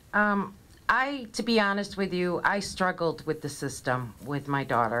loud. To be honest with you, I struggled with the system with my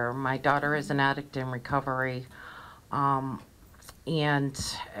daughter. My daughter is an addict in recovery, and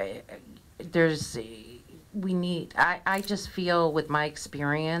I just feel with my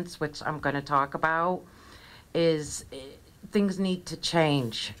experience, which I'm going to talk about, is things need to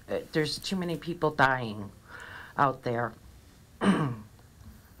change. There's too many people dying out there.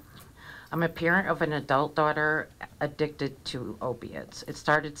 I'm a parent of an adult daughter addicted to opiates. It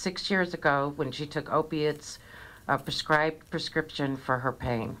started 6 years ago when she took opiates, a prescribed prescription for her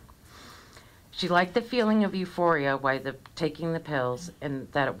pain. She liked the feeling of euphoria while taking the pills,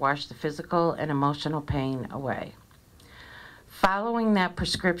 and that it washed the physical and emotional pain away. Following that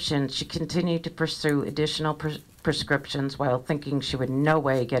prescription, she continued to pursue additional prescriptions while thinking she would in no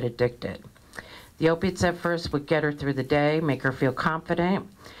way get addicted. The opiates at first would get her through the day, make her feel confident,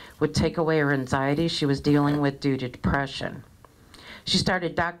 would take away her anxiety she was dealing with due to depression. She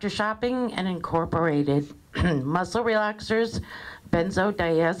started doctor shopping and incorporated muscle relaxers,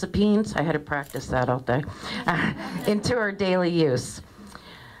 benzodiazepines, I had to practice that all day, into her daily use.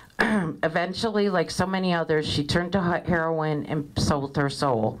 Eventually, like so many others, she turned to heroin and sold her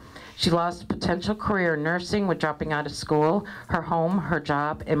soul. She lost a potential career in nursing with dropping out of school, her home, her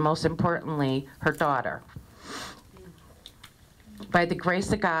job, and most importantly, her daughter. By the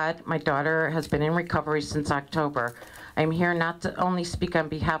grace of God, my daughter has been in recovery since October. I'm here not to only speak on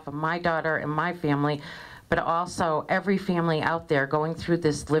behalf of my daughter and my family, but also every family out there going through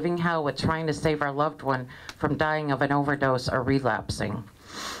this living hell with trying to save our loved one from dying of an overdose or relapsing.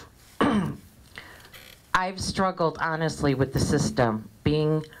 I've struggled honestly with the system,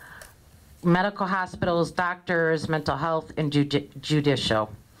 being medical hospitals, doctors, mental health, and judicial.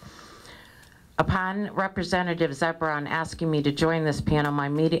 Upon Representative Ziobron asking me to join this panel, my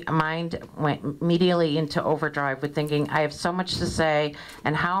mind went immediately into overdrive with thinking, I have so much to say,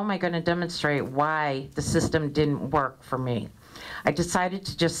 and how am I going to demonstrate why the system didn't work for me? I decided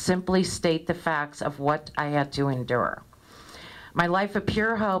to just simply state the facts of what I had to endure. My life of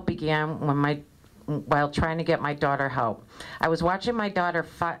pure hope began when while trying to get my daughter help. I was watching my daughter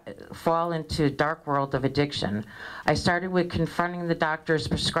fall into a dark world of addiction. I started with confronting the doctors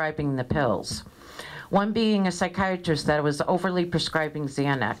prescribing the pills. One being a psychiatrist that was overly prescribing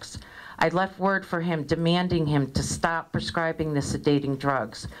Xanax. I left word for him demanding him to stop prescribing the sedating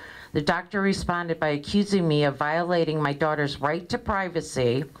drugs. The doctor responded by accusing me of violating my daughter's right to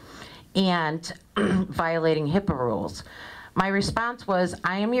privacy and violating HIPAA rules. My response was,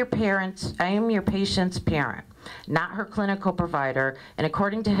 I am your patient's parent, not her clinical provider, and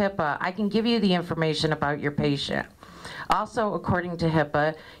according to HIPAA, I can give you the information about your patient. Also, according to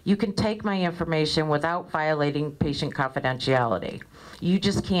HIPAA, you can take my information without violating patient confidentiality. You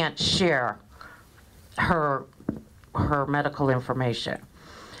just can't share her medical information.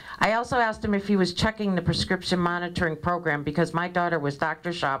 I also asked him if he was checking the prescription monitoring program because my daughter was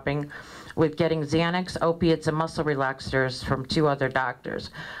doctor shopping with getting Xanax, opiates, and muscle relaxers from 2 other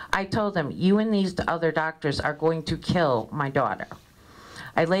doctors. I told him, you and these other doctors are going to kill my daughter.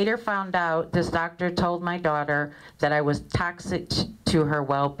 I later found out this doctor told my daughter that I was toxic to her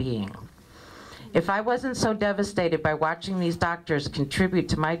well-being. If I wasn't so devastated by watching these doctors contribute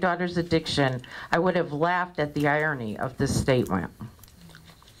to my daughter's addiction, I would have laughed at the irony of this statement.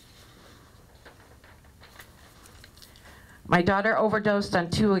 My daughter overdosed on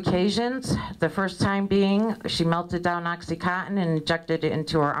 2 occasions, the first time being she melted down OxyContin and injected it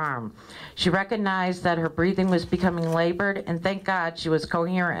into her arm. She recognized that her breathing was becoming labored, and thank God she was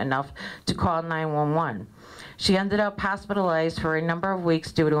coherent enough to call 911. She ended up hospitalized for a number of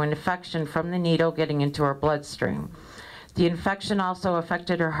weeks due to an infection from the needle getting into her bloodstream. The infection also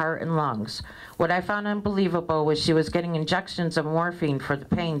affected her heart and lungs. What I found unbelievable was she was getting injections of morphine for the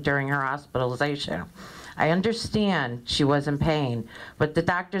pain during her hospitalization. I understand she was in pain, but the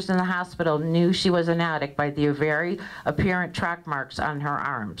doctors in the hospital knew she was an addict by the very apparent track marks on her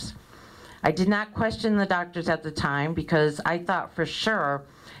arms. I did not question the doctors at the time because I thought for sure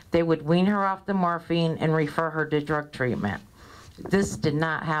they would wean her off the morphine and refer her to drug treatment. This did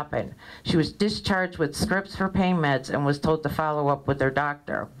not happen. She was discharged with scripts for pain meds and was told to follow up with her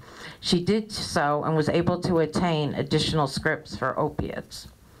doctor. She did so and was able to attain additional scripts for opiates.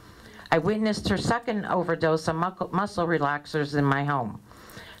 I witnessed her second overdose of muscle relaxers in my home.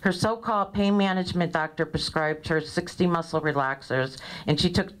 Her so-called pain management doctor prescribed her 60 muscle relaxers, and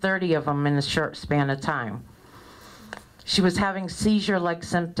she took 30 of them in a short span of time. She was having seizure-like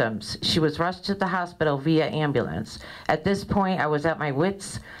symptoms. She was rushed to the hospital via ambulance. At this point, I was at my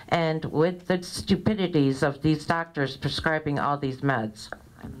wits' end with the stupidities of these doctors prescribing all these meds.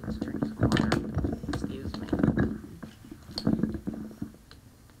 I need to drink some water. Excuse me.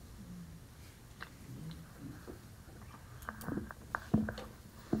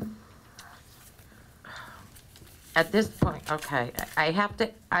 At this point, okay, I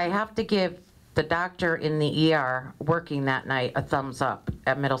have to give the doctor in the ER working that night a thumbs up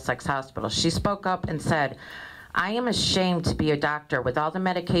at Middlesex Hospital. She spoke up and said, I am ashamed to be a doctor with all the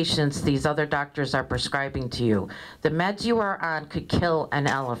medications these other doctors are prescribing to you. The meds you are on could kill an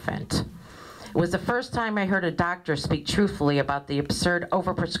elephant. It was the first time I heard a doctor speak truthfully about the absurd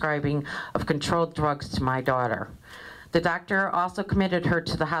overprescribing of controlled drugs to my daughter. The doctor also committed her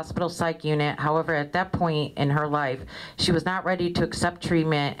to the hospital psych unit. However, at that point in her life, she was not ready to accept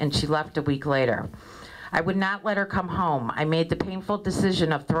treatment, and she left a week later. I would not let her come home. I made the painful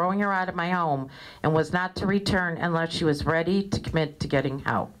decision of throwing her out of my home and was not to return unless she was ready to commit to getting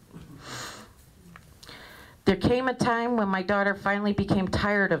help. There came a time when my daughter finally became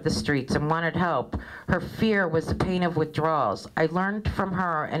tired of the streets and wanted help. Her fear was the pain of withdrawals. I learned from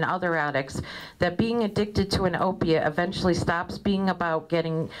her and other addicts that being addicted to an opiate eventually stops being about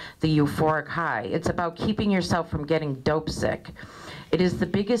getting the euphoric high. It's about keeping yourself from getting dope sick. It is the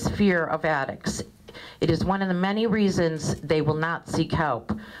biggest fear of addicts. It is one of the many reasons they will not seek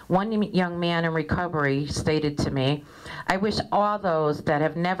help. One young man in recovery stated to me, I wish all those that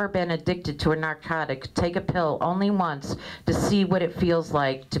have never been addicted to a narcotic take a pill only once to see what it feels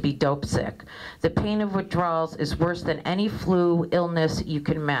like to be dope sick. The pain of withdrawals is worse than any flu illness you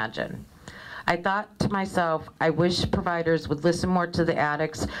can imagine. I thought to myself, I wish providers would listen more to the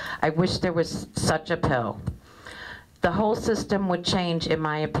addicts. I wish there was such a pill. The whole system would change, in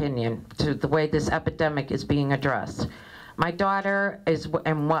my opinion, to the way this epidemic is being addressed. My daughter is,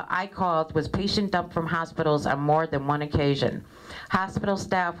 and what I called, was patient dumped from hospitals on more than one occasion. Hospital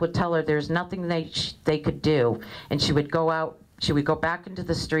staff would tell her there's nothing they could do, and she would go out She would go back into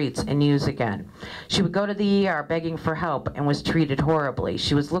the streets and use again. She would go to the ER begging for help and was treated horribly.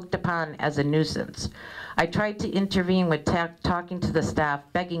 She was looked upon as a nuisance. I tried to intervene with talking to the staff,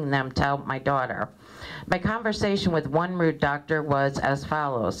 begging them to help my daughter. My conversation with one rude doctor was as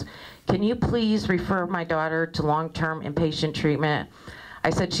follows: "Can you please refer my daughter to long-term inpatient treatment?" I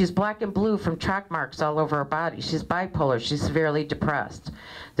said, "She's black and blue from track marks all over her body. She's bipolar. She's severely depressed."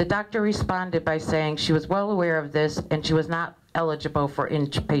 The doctor responded by saying she was well aware of this and she was not eligible for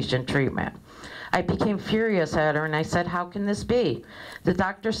inpatient treatment. I became furious at her and I said, "How can this be?" The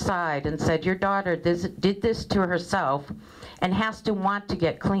doctor sighed and said, "Your daughter did this to herself and has to want to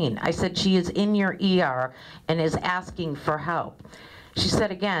get clean." I said, "She is in your ER and is asking for help." She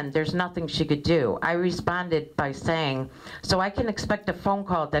said again, there's nothing she could do. I responded by saying, "So I can expect a phone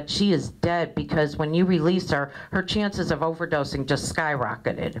call that she is dead because when you release her, her chances of overdosing just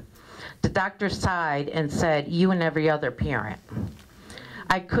skyrocketed." The doctor sighed and said, "You and every other parent."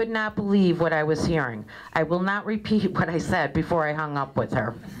 I could not believe what I was hearing. I will not repeat what I said before I hung up with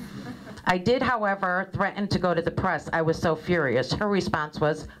her. I did, however, threaten to go to the press. I was so furious. Her response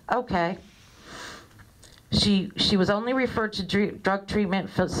was, "Okay." She was only referred to drug treatment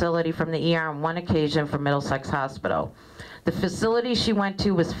facility from the ER on one occasion from Middlesex Hospital. The facility she went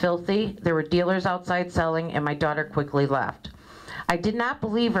to was filthy. There were dealers outside selling, and my daughter quickly left. I did not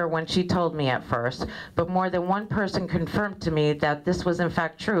believe her when she told me at first, but more than one person confirmed to me that this was in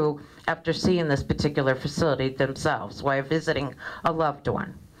fact true after seeing this particular facility themselves while visiting a loved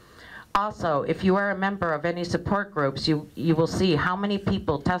one. Also, if you are a member of any support groups, you will see how many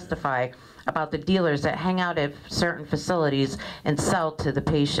people testify about the dealers that hang out at certain facilities and sell to the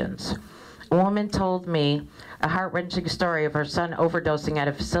patients. A woman told me a heart-wrenching story of her son overdosing at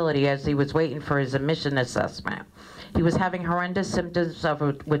a facility as he was waiting for his admission assessment. He was having horrendous symptoms of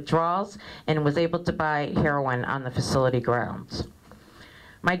withdrawals and was able to buy heroin on the facility grounds.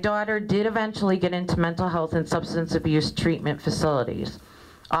 My daughter did eventually get into mental health and substance abuse treatment facilities.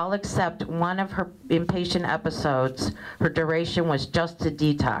 All except one of her inpatient episodes, her duration was just a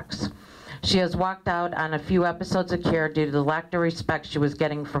detox. She has walked out on a few episodes of care due to the lack of respect she was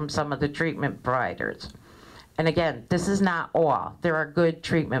getting from some of the treatment providers. And again, this is not all. There are good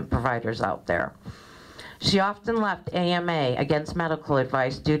treatment providers out there. She often left AMA against medical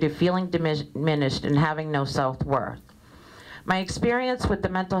advice due to feeling diminished and having no self-worth. My experience with the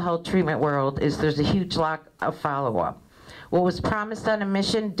mental health treatment world is there's a huge lack of follow-up. What was promised on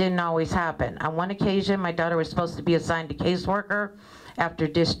admission didn't always happen. On one occasion, my daughter was supposed to be assigned a caseworker after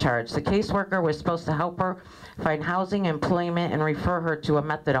discharge. The caseworker was supposed to help her find housing, employment, and refer her to a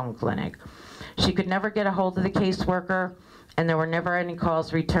methadone clinic. She could never get a hold of the caseworker, and there were never any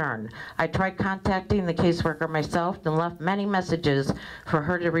calls returned. I tried contacting the caseworker myself and left many messages for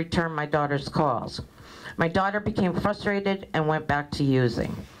her to return my daughter's calls. My daughter became frustrated and went back to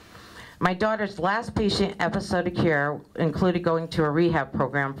using. My daughter's last patient episode of care included going to a rehab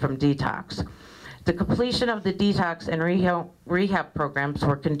program from detox. The completion of the detox and rehab programs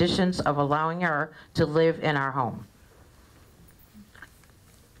were conditions of allowing her to live in our home.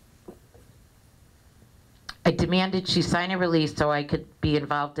 I demanded she sign a release so I could be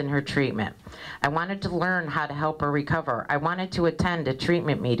involved in her treatment. I wanted to learn how to help her recover. I wanted to attend a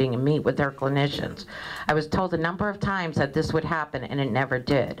treatment meeting and meet with her clinicians. I was told a number of times that this would happen, and it never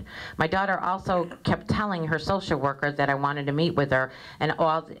did. My daughter also kept telling her social worker that I wanted to meet with her, and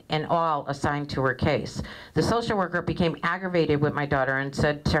all assigned to her case. The social worker became aggravated with my daughter and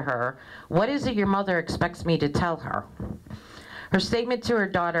said to her, "What is it your mother expects me to tell her?" Her statement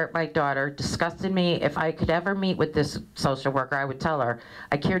to my daughter, disgusted me. If I could ever meet with this social worker, I would tell her,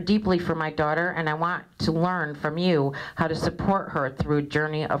 "I care deeply for my daughter and I want to learn from you how to support her through a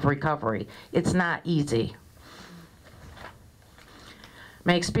journey of recovery. It's not easy."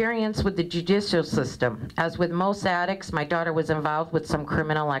 My experience with the judicial system. As with most addicts, my daughter was involved with some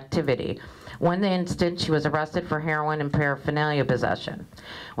criminal activity. One instance, she was arrested for heroin and paraphernalia possession.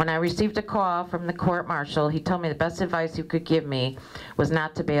 When I received a call from the court marshal, he told me the best advice he could give me was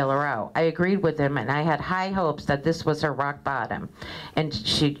not to bail her out. I agreed with him, and I had high hopes that this was her rock bottom, and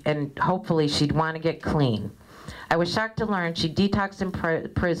hopefully she'd want to get clean. I was shocked to learn she detoxed in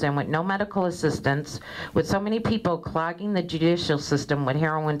prison with no medical assistance, with so many people clogging the judicial system with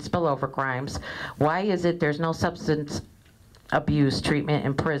heroin spillover crimes. Why is it there's no substance abuse treatment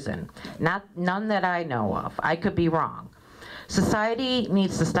in prison? None that I know of. I could be wrong. Society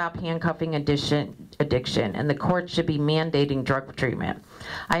needs to stop handcuffing addiction, and the court should be mandating drug treatment.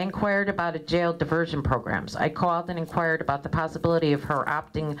 I inquired about jail diversion programs. I called and inquired about the possibility of her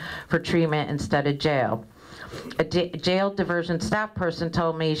opting for treatment instead of jail. A jail diversion staff person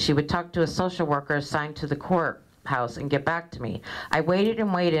told me she would talk to a social worker assigned to the court house and get back to me. I waited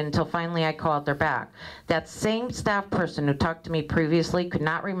and waited until finally I called her back. That same staff person who talked to me previously could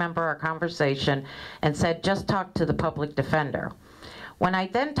not remember our conversation and said, just talk to the public defender. When I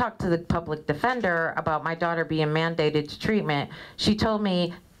then talked to the public defender about my daughter being mandated to treatment, she told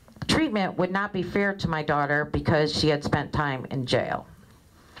me treatment would not be fair to my daughter because she had spent time in jail.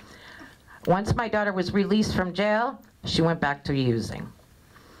 Once my daughter was released from jail, she went back to using.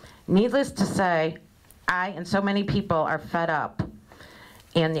 Needless to say, I and so many people are fed up,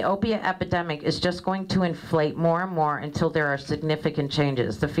 and the opiate epidemic is just going to inflate more and more until there are significant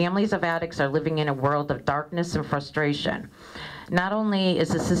changes. The families of addicts are living in a world of darkness and frustration. Not only is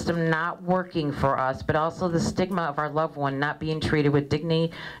the system not working for us, but also the stigma of our loved one not being treated with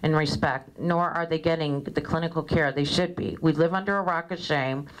dignity and respect, nor are they getting the clinical care they should be. We live under a rock of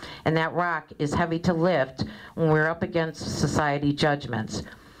shame, and that rock is heavy to lift when we're up against society judgments.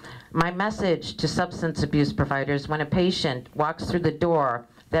 My message to substance abuse providers: when a patient walks through the door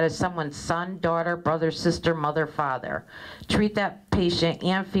that is someone's son, daughter, brother, sister, mother, father, treat that patient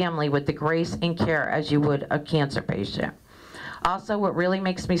and family with the grace and care as you would a cancer patient. Also, what really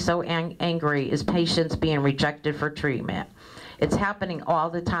makes me so angry is patients being rejected for treatment. It's happening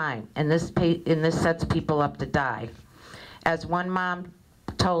all the time, and this sets people up to die. As one mom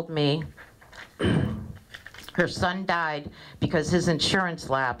told me, her son died because his insurance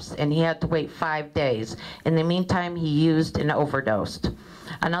lapsed and he had to wait 5 days. In the meantime, he used and overdosed.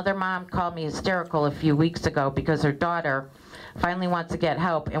 Another mom called me hysterical a few weeks ago because her daughter finally wants to get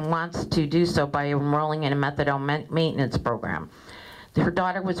help and wants to do so by enrolling in a methadone maintenance program. Her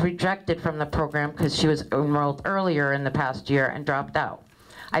daughter was rejected from the program because she was enrolled earlier in the past year and dropped out.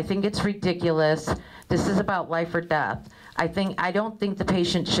 I think it's ridiculous. This is about life or death. I don't think the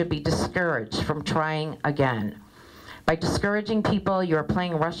patient should be discouraged from trying again. By discouraging people, you're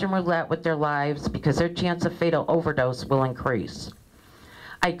playing Russian roulette with their lives because their chance of fatal overdose will increase.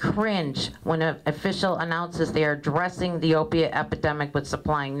 I cringe when an official announces they are addressing the opiate epidemic with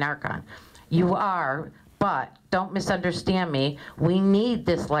supplying Narcan. You are, but don't misunderstand me. We need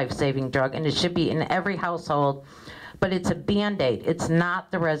this life-saving drug, and it should be in every household, but it's a Band-Aid. It's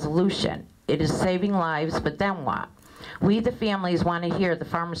not the resolution. It is saving lives, but then what? We, the families, want to hear the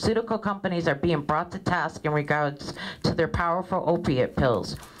pharmaceutical companies are being brought to task in regards to their powerful opiate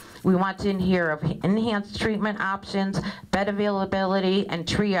pills. We want to hear of enhanced treatment options, bed availability, and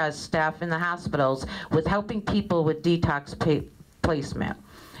triage staff in the hospitals with helping people with detox placement.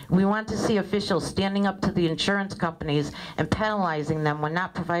 We want to see officials standing up to the insurance companies and penalizing them when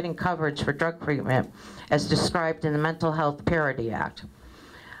not providing coverage for drug treatment as described in the Mental Health Parity Act.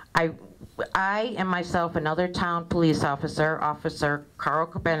 I and myself, another town police officer, Officer Karl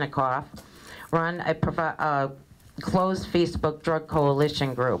Kobenikoff, run a closed Facebook drug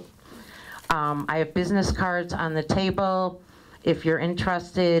coalition group. I have business cards on the table. If you're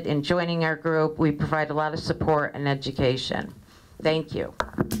interested in joining our group, we provide a lot of support and education. Thank you.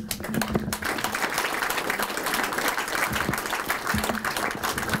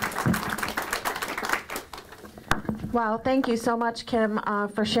 Wow, thank you so much, Kim,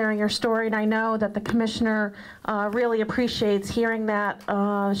 for sharing your story. And I know that the commissioner really appreciates hearing that.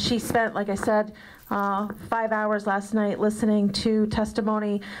 She spent, like I said, 5 hours last night listening to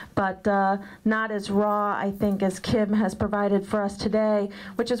testimony, but not as raw, I think, as Kim has provided for us today,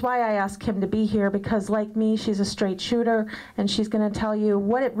 which is why I asked Kim to be here, because like me, she's a straight shooter, and she's going to tell you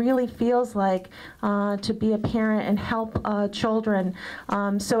what it really feels like to be a parent and help children.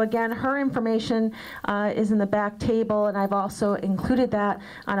 So again, her information is in the back table, and I've also included that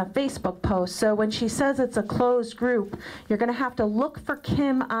on a Facebook post. So when she says it's a closed group, you're going to have to look for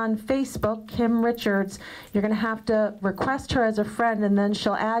Kim on Facebook, Kim Richards. You're going to have to request her as a friend, and then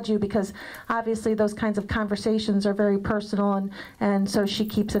she'll add you, because obviously those kinds of conversations are very personal, and so she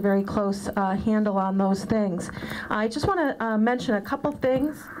keeps a very close handle on those things. I just want to mention a couple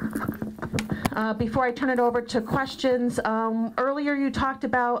things before I turn it over to questions. Earlier you talked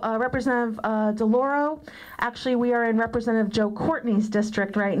about Representative DeLauro. Actually, we are in Representative Joe Courtney's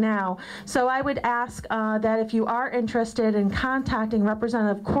district right now. So I would ask that if you are interested in contacting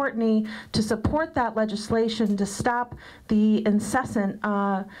Representative Courtney to support that legislation to stop the incessant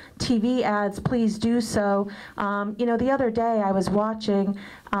TV ads, please do so. You know, the other day I was watching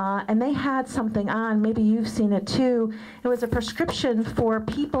and they had something on, maybe you've seen it too. It was a prescription for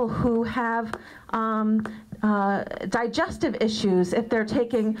people who have digestive issues if they're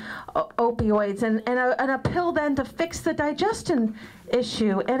taking opioids, and a pill then to fix the digestion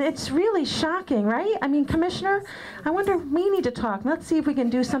issue. And it's really shocking, right? I mean, Commissioner, I wonder, we need to talk. Let's see if we can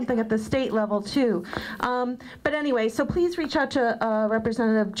do something at the state level too. But anyway, so please reach out to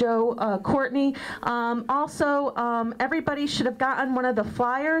Representative Joe Courtney. Also, everybody should have gotten one of the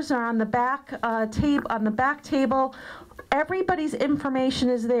flyers or on the back table. Everybody's information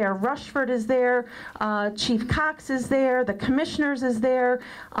is there. Rushford is there, Chief Cox is there, the commissioners is there,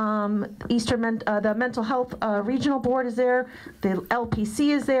 the Mental Health Regional Board is there, the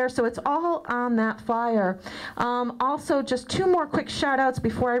LPC is there, so it's all on that flyer. Also, just two more quick shout outs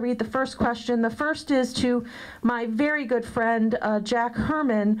before I read the first question. The first is to my very good friend, Jack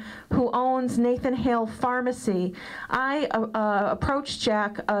Herman, who owns Nathan Hale Pharmacy. I approached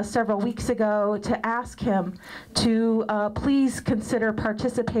Jack several weeks ago to ask him to please consider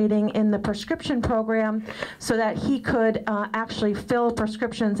participating in the prescription program so that he could actually fill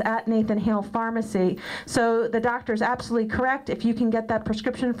prescriptions at Nathan Hale Pharmacy. So the doctor's absolutely correct. If you can get that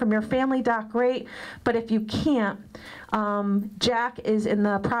prescription from your family doc, great. But if you can't, Jack is in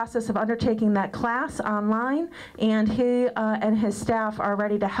the process of undertaking that class online, and he and his staff are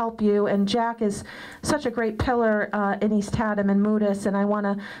ready to help you. And Jack is such a great pillar in East Hampton and Moodus, and I want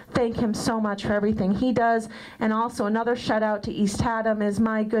to thank him so much for everything he does. And also another shout out to East Hampton is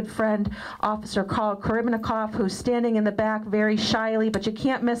my good friend, Officer Carl Karibnikov, who's standing in the back very shyly, but you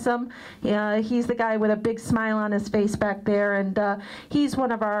can't miss him. He's the guy with a big smile on his face back there, and he's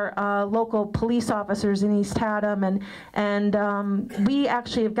one of our local police officers in East Hampton. And we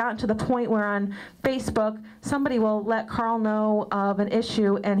actually have gotten to the point where on Facebook, somebody will let Carl know of an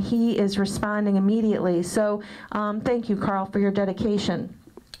issue, and he is responding immediately. So thank you, Carl, for your dedication.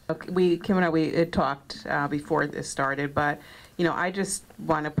 Okay, Kim and I, we had talked before this started, but I just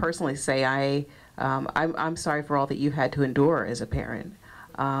want to personally say I'm sorry for all that you had to endure as a parent.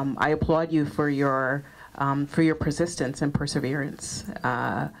 I applaud you for your persistence and perseverance.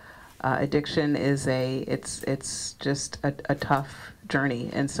 Addiction is it's just a tough journey,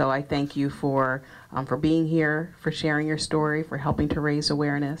 and so I thank you for being here, for sharing your story, for helping to raise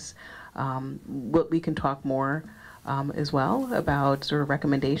awareness. We can talk more as well about sort of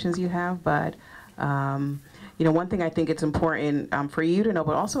recommendations you have, but one thing I think it's important for you to know,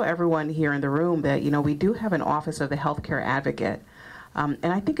 but also everyone here in the room, that we do have an Office of the Healthcare Advocate, and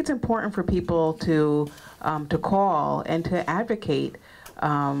I think it's important for people to call and to advocate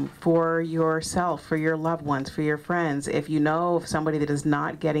for yourself, for your loved ones, for your friends, if you know of somebody that is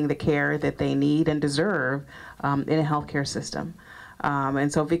not getting the care that they need and deserve in a healthcare system.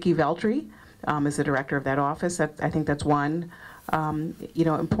 And so Vicki Veltri is the director of that office. I think that's one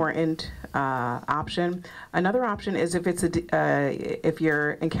important option. Another option is if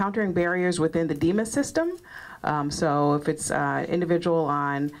you're encountering barriers within the DEMA system. So if it's individual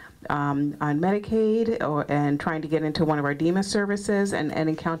on Medicaid and trying to get into one of our DEMA services and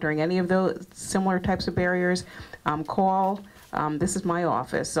encountering any of those similar types of barriers, call. This is my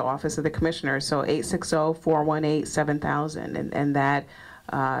office, the Office of the Commissioner, so 860-418-7000, and that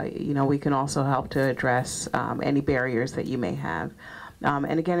we can also help to address any barriers that you may have.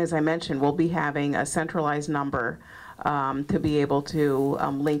 And again, as I mentioned, we'll be having a centralized number to be able to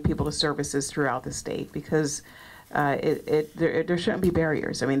link people to services throughout the state, because there shouldn't be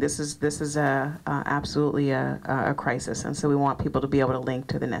barriers. I mean, this is absolutely a crisis, and so we want people to be able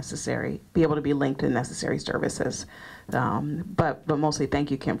to be able to be linked to the necessary services. But mostly, thank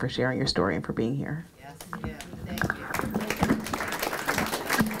you, Kim, for sharing your story and for being here. Yes, yeah, thank you.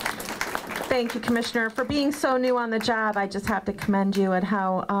 Thank you, Commissioner. For being so new on the job, I just have to commend you and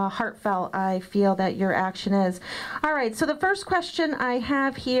how heartfelt I feel that your action is. All right, so the first question I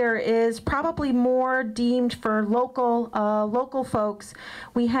have here is probably more deemed for local folks.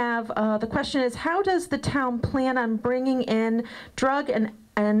 We have, the question is, how does the town plan on bringing in drug and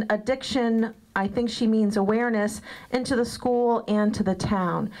addiction, I think she means awareness, into the school and to the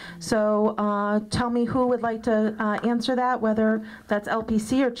town? So tell me who would like to answer that, whether that's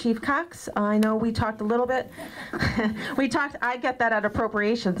LPC or Chief Cox. I know we talked a little bit. I get that at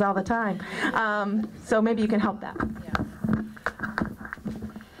appropriations all the time. So maybe you can help that.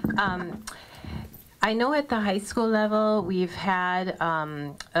 I know at the high school level, we've had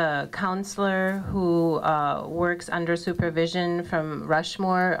a counselor who works under supervision from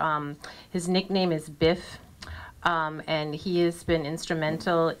Rushmore. His nickname is Biff, and he has been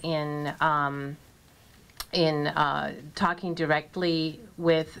instrumental in talking directly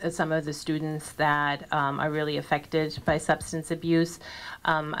with some of the students that are really affected by substance abuse.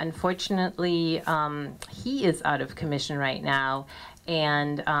 Unfortunately, he is out of commission right now,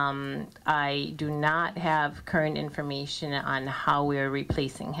 and I do not have current information on how we're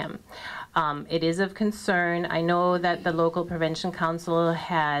replacing him. It is of concern. I know that the local prevention council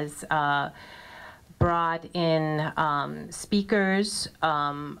has brought in speakers.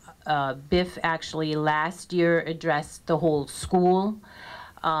 Biff actually last year addressed the whole school,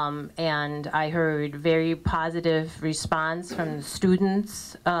 and I heard very positive response from the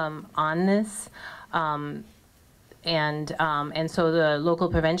students on this. And so the local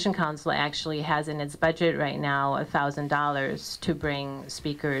prevention council actually has in its budget right now $1,000 to bring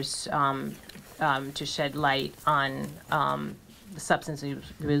speakers to shed light on the substance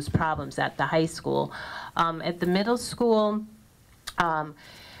abuse problems at the high school. At the middle school,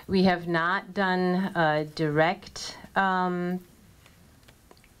 we have not done direct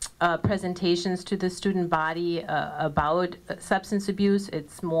presentations to the student body about substance abuse.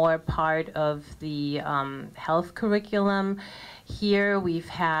 It's more part of the health curriculum. Here we've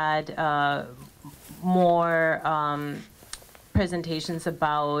had more presentations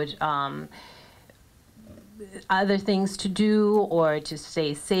about other things to do or to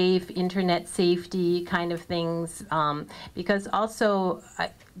stay safe, internet safety kind of things, because also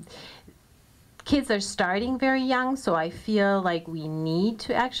kids are starting very young, so I feel like we need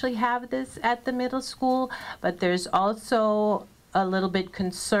to actually have this at the middle school, but there's also a little bit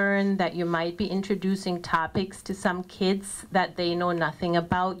concern that you might be introducing topics to some kids that they know nothing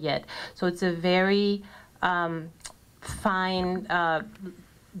about yet. So it's a very fine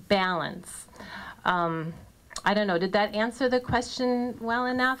balance. I don't know, did that answer the question well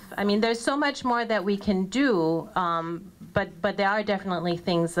enough? I mean, there's so much more that we can do, but there are definitely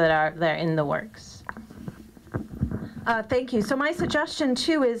things that are in the works. Thank you. So my suggestion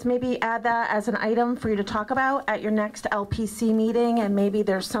too is maybe add that as an item for you to talk about at your next LPC meeting, and maybe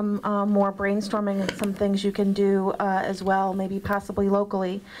there's some more brainstorming and some things you can do as well, maybe possibly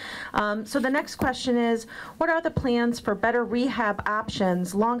locally. So the next question is, what are the plans for better rehab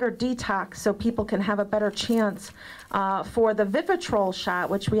options, longer detox, so people can have a better chance for the Vivitrol shot,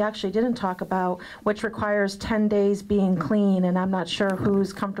 which we actually didn't talk about, which requires 10 days being clean, and I'm not sure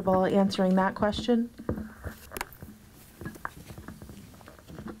who's comfortable answering that question.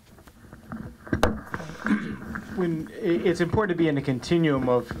 It's important to be in a continuum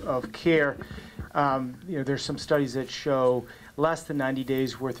of care. There's some studies that show less than 90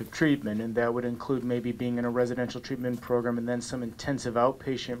 days worth of treatment, and that would include maybe being in a residential treatment program and then some intensive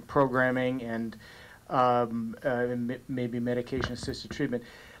outpatient programming and maybe medication-assisted treatment.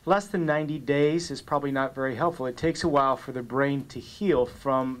 Less than 90 days is probably not very helpful. It takes a while for the brain to heal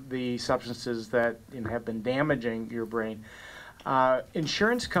from the substances that have been damaging your brain.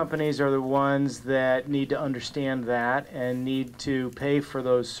 Insurance companies are the ones that need to understand that and need to pay for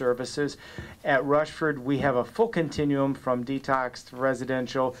those services. At Rushford, we have a full continuum from detox to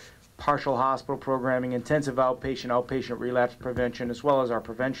residential, partial hospital programming, intensive outpatient relapse prevention, as well as our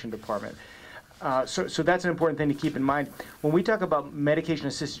prevention department. So that's an important thing to keep in mind. When we talk about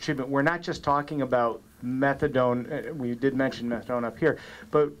medication-assisted treatment, we're not just talking about methadone. We did mention methadone up here,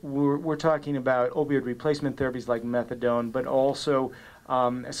 but we're talking about opioid replacement therapies like methadone, but also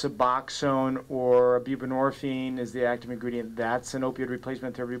Suboxone or buprenorphine is the active ingredient. That's an opioid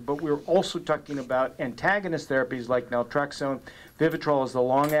replacement therapy. But we're also talking about antagonist therapies like naltrexone. Vivitrol is the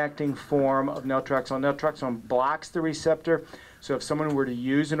long-acting form of naltrexone. Naltrexone blocks the receptor. So if someone were to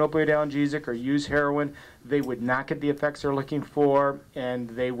use an opioid analgesic or use heroin, they would not get the effects they're looking for, and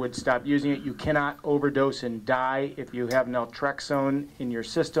they would stop using it. You cannot overdose and die if you have naltrexone in your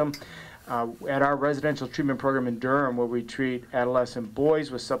system. At our residential treatment program in Durham, where we treat adolescent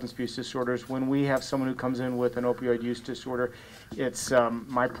boys with substance abuse disorders, when we have someone who comes in with an opioid use disorder, it's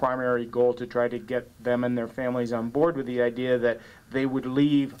my primary goal to try to get them and their families on board with the idea that they would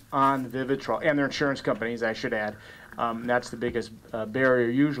leave on Vivitrol, and their insurance companies, I should add. That's the biggest barrier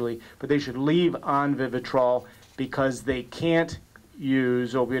usually, but they should leave on Vivitrol because they can't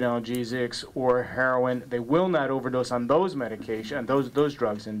use opioid analgesics or heroin. They will not overdose on those medication, those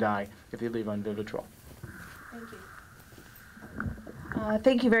drugs, and die if they leave on Vivitrol. Thank you.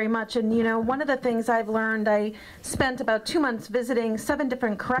 Thank you very much. And one of the things I've learned, I spent about 2 months visiting 7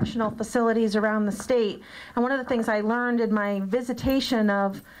 different correctional facilities around the state. And one of the things I learned in my visitation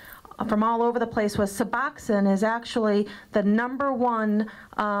of from all over the place was Suboxone is actually the #1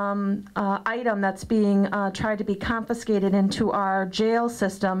 item that's being tried to be confiscated into our jail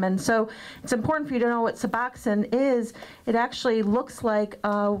system. And so it's important for you to know what Suboxone is. It actually looks like,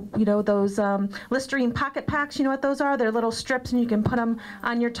 those Listerine pocket packs. You know what those are? They're little strips and you can put them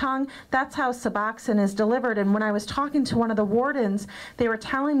on your tongue. That's how Suboxone is delivered. And when I was talking to one of the wardens, they were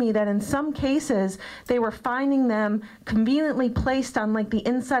telling me that in some cases they were finding them conveniently placed on like the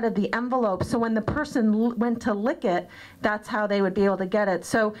inside of the envelope. So when the person went to lick it, that's how they would be able to get it.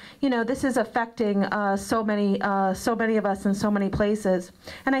 So, this is affecting so many of us in so many places.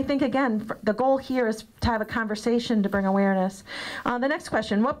 And I think, again, the goal here is to have a conversation to bring awareness. The next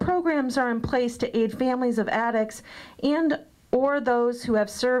question, what programs are in place to aid families of addicts or those who have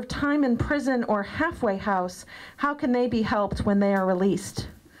served time in prison or halfway house? How can they be helped when they are released?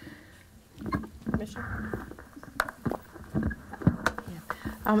 Commissioner?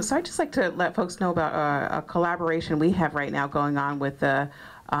 So I'd just like to let folks know about a collaboration we have right now going on with the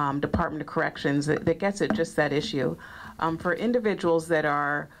Department of Corrections that gets at just that issue. For individuals that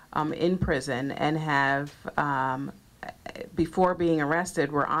are in prison and have, before being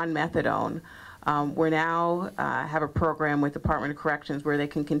arrested, were on methadone, we now have a program with Department of Corrections where they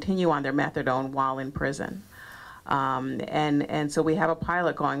can continue on their methadone while in prison. And so we have a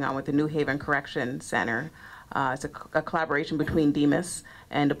pilot going on with the New Haven Correction Center. It's a collaboration between DEMAS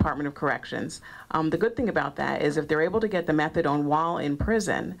and Department of Corrections. The good thing about that is if they're able to get the methadone while in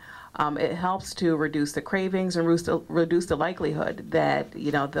prison, it helps to reduce the cravings and reduce the likelihood that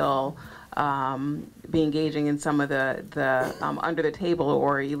they'll be engaging in some of the under the table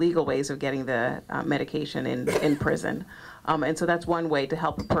or illegal ways of getting the medication in prison. And so that's one way to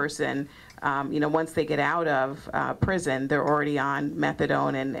help a person. Once they get out of prison, they're already on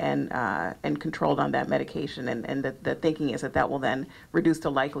methadone and controlled on that medication. And the thinking is that will then reduce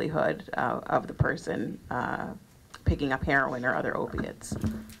the likelihood of the person picking up heroin or other opiates.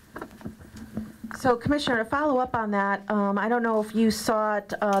 So, Commissioner, to follow up on that, I don't know if you saw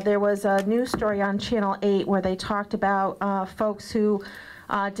it, there was a news story on Channel 8 where they talked about folks who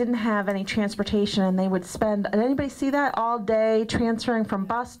didn't have any transportation, and they would spend, did anybody see that, all day transferring from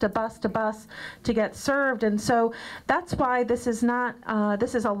bus to bus to bus to get served? And so that's why this is not,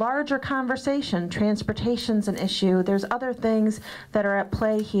 this is a larger conversation. Transportation's an issue. There's other things that are at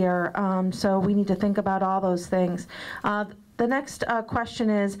play here, so we need to think about all those things. The next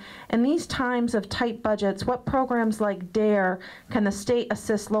question is, in these times of tight budgets, what programs like DARE can the state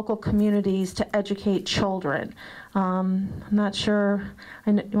assist local communities to educate children? I'm not sure.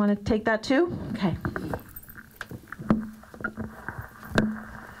 You want to take that too? Okay.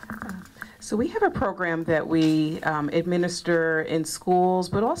 So we have a program that we administer in schools,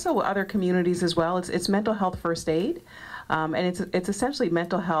 but also other communities as well. It's mental health first aid. And it's essentially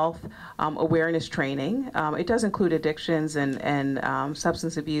mental health awareness training. It does include addictions and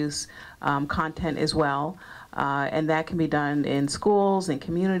substance abuse content as well. And that can be done in schools and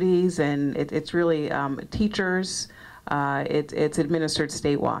communities, and it's really teachers. It's administered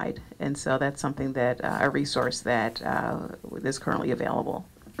statewide. And so that's something that, a resource that is currently available.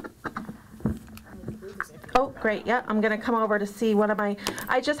 Oh, great. Yeah, I'm going to come over to see one of my,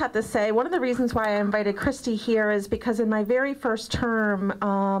 I just have to say, one of the reasons why I invited Christy here is because in my very first term,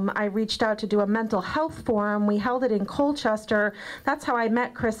 I reached out to do a mental health forum. We held it in Colchester. That's how I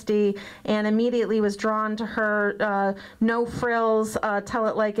met Christy and immediately was drawn to her no frills, tell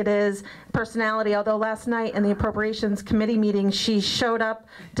it like it is personality. Although last night in the Appropriations Committee meeting, she showed up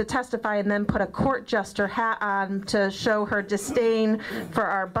to testify and then put a court jester hat on to show her disdain for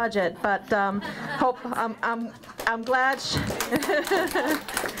our budget. But hope I'm glad.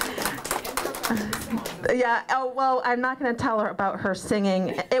 Yeah. Oh well, I'm not going to tell her about her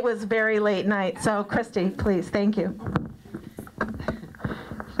singing. It was very late night. So Christy, please, thank you.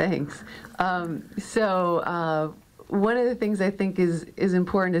 Thanks. One of the things I think is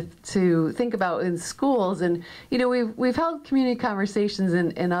important to think about in schools, and we've held community conversations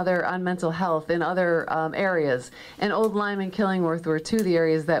in other on mental health in other areas, and Old Lyme and Killingworth were two of the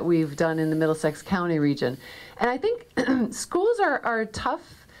areas that we've done in the Middlesex County region. And I think schools are a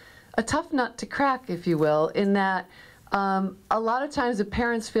tough nut to crack, if you will, in that a lot of times the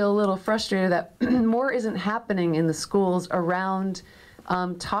parents feel a little frustrated that more isn't happening in the schools around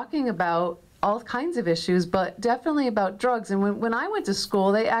talking about all kinds of issues, but definitely about drugs. And when I went to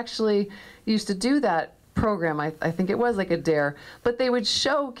school, they actually used to do that program. I think it was like a dare, but they would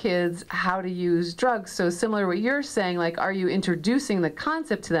show kids how to use drugs. So similar to what you're saying, like, are you introducing the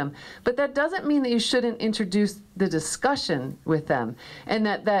concept to them? But that doesn't mean that you shouldn't introduce the discussion with them, and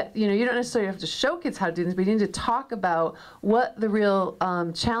that you know, you don't necessarily have to show kids how to do this, but you need to talk about what the real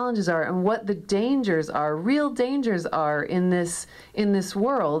challenges are and what the dangers are, real dangers are in this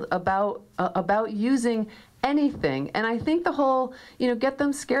world about using anything. And I think the whole, you know, get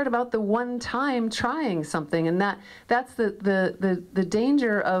them scared about the one time trying something, and that's the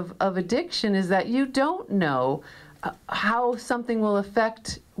danger of addiction, is that you don't know how something will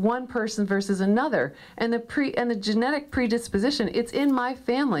affect one person versus another, and the genetic predisposition. It's in my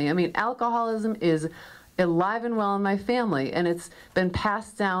family. I mean, alcoholism is alive and well in my family, and it's been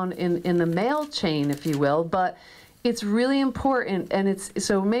passed down in the male chain, if you will. But it's really important, and it's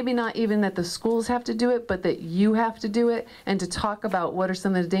so maybe not even that the schools have to do it, but that you have to do it, and to talk about what are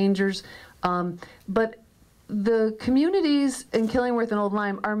some of the dangers. But the communities in Killingworth and Old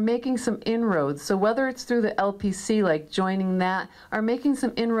Lyme are making some inroads. So whether it's through the LPC, like joining that, are making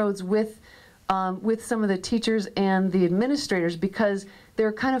some inroads with some of the teachers and the administrators, because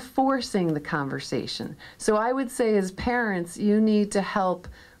they're kind of forcing the conversation. So I would say, as parents, you need to help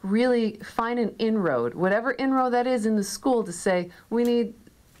really find an inroad, whatever inroad that is in the school, to say, we need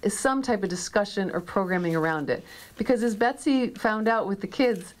some type of discussion or programming around it. Because as Betsy found out with the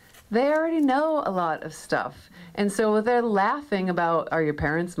kids, they already know a lot of stuff. And so they're laughing about, are your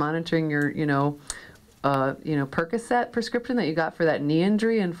parents monitoring your, Percocet prescription that you got for that knee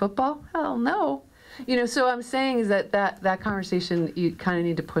injury in football? Hell no. So I'm saying is that conversation, you kind of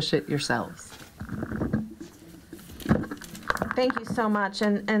need to push it yourselves. Thank you so much.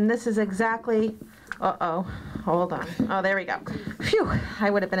 And this is exactly, hold on. Oh, there we go. Phew, I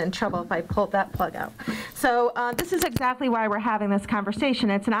would have been in trouble if I pulled that plug out. So this is exactly why we're having this conversation.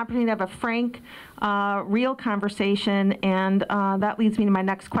 It's an opportunity to have a frank, real conversation, and that leads me to my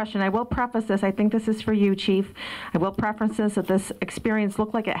next question. I will preface this. I think this is for you, Chief. I will preface this that this experience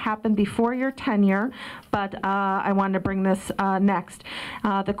looked like it happened before your tenure, but I wanted to bring this next.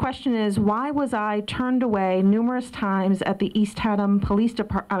 The question is, why was I turned away numerous times at the East Hampton Police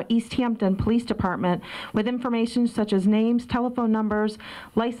Department with information such as names, telephone numbers,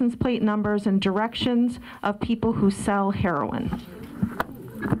 license plate numbers, and directions of people who sell heroin?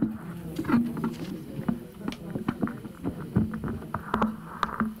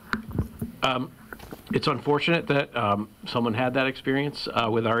 It's unfortunate that someone had that experience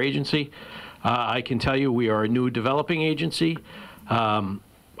with our agency. I can tell you we are a new developing agency.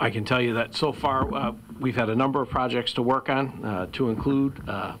 I can tell you that so far we've had a number of projects to work on, to include,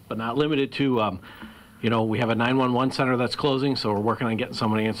 but not limited to, we have a 911 center that's closing, so we're working on getting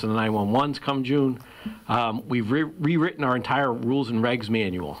someone to answer the 911s come June. We've rewritten our entire rules and regs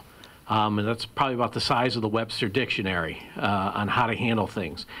manual. And that's probably about the size of the Webster Dictionary on how to handle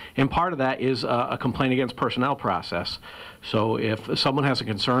things. And part of that is a complaint against personnel process. So if someone has a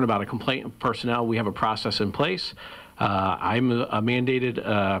concern about a complaint of personnel, we have a process in place. I'm a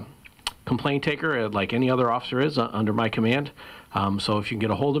mandated complaint taker, like any other officer is under my command. So if you can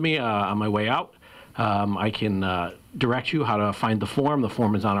get a hold of me on my way out, I can direct you how to find the form. The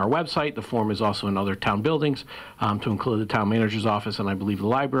form is on our website. The form is also in other town buildings, to include the town manager's office and I believe the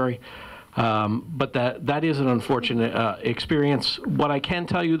library. But that is an unfortunate experience. What I can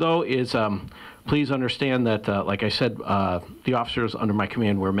tell you, though, is please understand that, like I said, the officers under my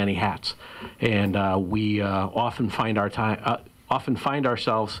command wear many hats, and we often find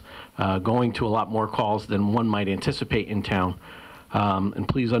ourselves going to a lot more calls than one might anticipate in town. And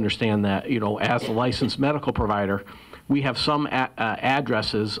please understand that, as a licensed medical provider, we have some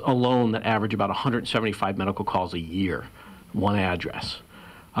addresses alone that average about 175 medical calls a year, one address.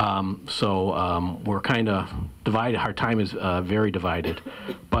 So we're kind of divided. Our time is very divided.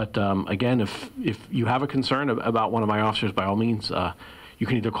 But again, if you have a concern about one of my officers, by all means, you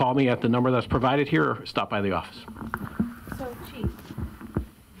can either call me at the number that's provided here or stop by the office.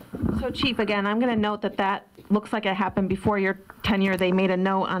 So Chief, again, I'm going to note that looks like it happened before your tenure. They made a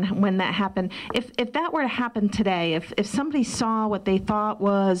note on when that happened. If that were to happen today, if somebody saw what they thought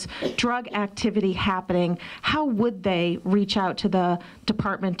was drug activity happening, how would they reach out to the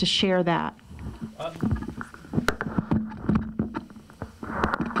department to share that?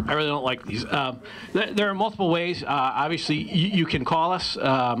 I really don't like these. There are multiple ways. Obviously, you can call us.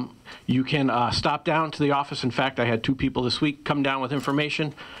 You can stop down to the office. In fact, I had 2 people this week come down with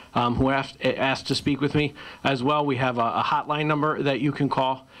information who asked to speak with me. As well, we have a hotline number that you can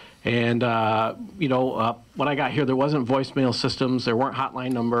call. And, when I got here, there wasn't voicemail systems. There weren't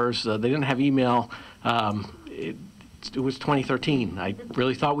hotline numbers. They didn't have email. was 2013. I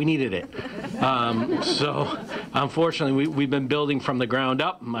really thought we needed it. So unfortunately, we've been building from the ground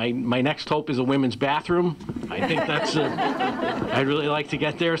up. My next hope is a women's bathroom. I think that's, I'd really like to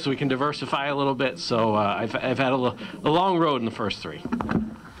get there so we can diversify a little bit. So I've had a long road in the first 3.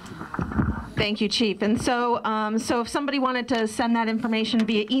 Thank you, Chief. And so, so if somebody wanted to send that information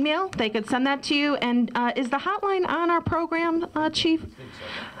via email, they could send that to you. And is the hotline on our program, Chief?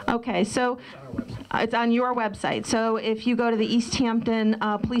 Okay, so it's on your website. So if you go to the East Hampton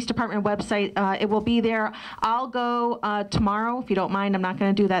Police Department website, it will be there. I'll go tomorrow, if you don't mind. I'm not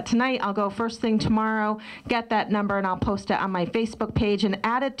going to do that tonight. I'll go first thing tomorrow, get that number, and I'll post it on my Facebook page and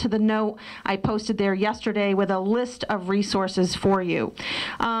add it to the note I posted there yesterday with a list of resources for you.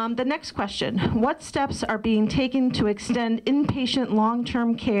 The next question, what steps are being taken to extend inpatient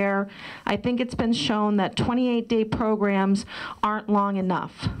long-term care? I think it's been shown that 28-day programs aren't long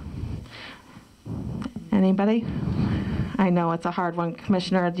enough. Anybody? I know it's a hard one,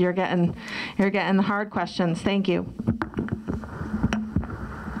 Commissioner. You're getting the hard questions. Thank you.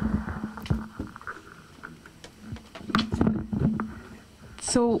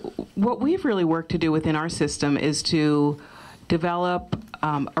 So what we've really worked to do within our system is to develop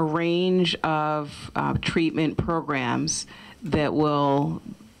a range of treatment programs that will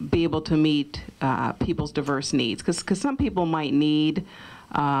be able to meet people's diverse needs. Because some people might need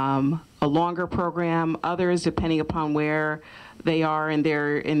a longer program. Others, depending upon where they are in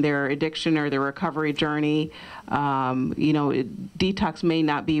their addiction or their recovery journey, detox may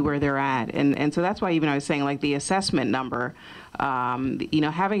not be where they're at. And so that's why even I was saying, like, the assessment number,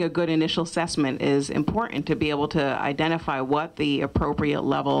 having a good initial assessment is important to be able to identify what the appropriate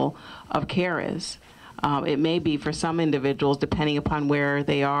level of care is. It may be for some individuals, depending upon where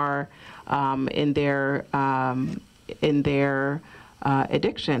they are in their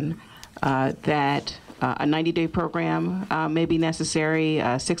addiction, that a 90-day program may be necessary,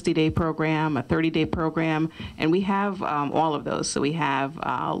 a 60-day program, a 30-day program, and we have all of those. So we have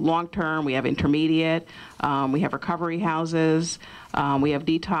long-term, we have intermediate, we have recovery houses, we have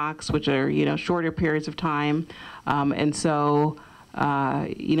detox, which are shorter periods of time, and so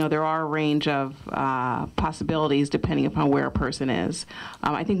there are a range of possibilities depending upon where a person is.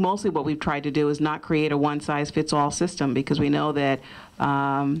 I think mostly what we've tried to do is not create a one-size-fits-all system, because we know that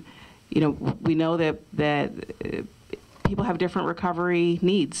that people have different recovery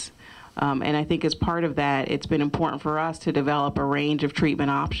needs. And I think as part of that, it's been important for us to develop a range of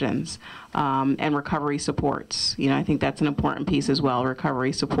treatment options and recovery supports. I think that's an important piece as well,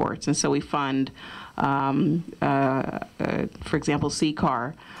 recovery supports. And so we fund, for example,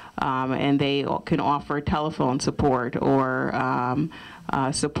 CCAR, and they can offer telephone support or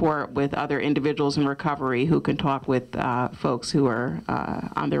support with other individuals in recovery who can talk with folks who are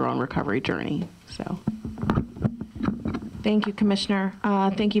on their own recovery journey. So. Thank you, Commissioner.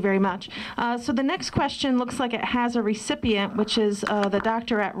 Thank you very much. So the next question looks like it has a recipient, which is the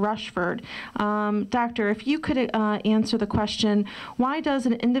doctor at Rushford. Doctor, if you could answer the question, why does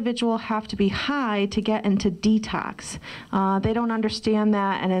an individual have to be high to get into detox? They don't understand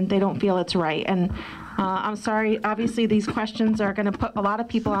that, and they don't feel it's right. And I'm sorry, obviously these questions are going to put a lot of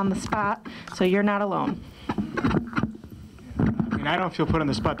people on the spot, so you're not alone. I don't feel put on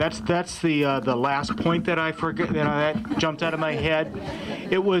the spot. That's the last point that I forget. That jumped out of my head.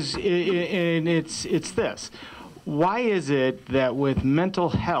 It's this. Why is it that with mental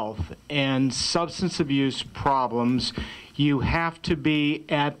health and substance abuse problems, you have to be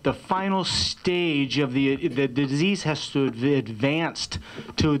at the final stage of the disease has to have advanced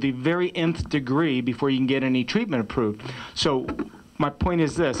to the very nth degree before you can get any treatment approved? So my point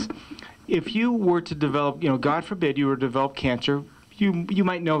is this. If you were to develop, God forbid you were to develop cancer, you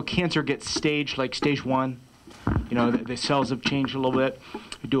might know cancer gets staged, like stage 1. The cells have changed a little bit.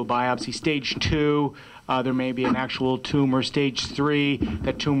 You do a biopsy. Stage 2, there may be an actual tumor. Stage 3,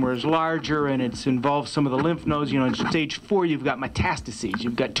 that tumor is larger and it's involves some of the lymph nodes. In stage 4, you've got metastases.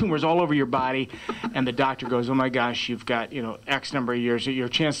 You've got tumors all over your body, and the doctor goes, oh my gosh, you've got, X number of years. Your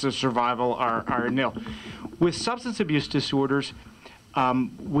chances of survival are nil. With substance abuse disorders,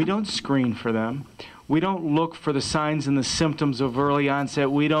 we don't screen for them. We don't look for the signs and the symptoms of early onset.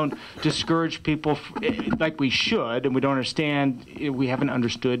 We don't discourage people like we should, and we don't understand. We haven't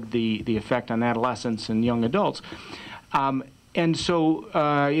understood the effect on adolescents and young adults. And so,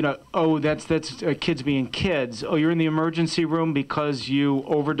 that's kids being kids. Oh, you're in the emergency room because you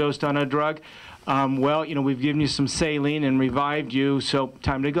overdosed on a drug. We've given you some saline and revived you, so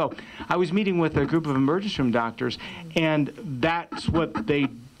time to go. I was meeting with a group of emergency room doctors, and that's what they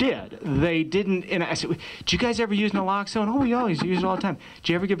did. They didn't, and I said, "Do you guys ever use naloxone?" "Oh, we always use it all the time." "Did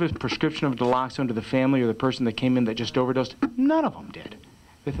you ever give a prescription of naloxone to the family or the person that came in that just overdosed?" None of them did.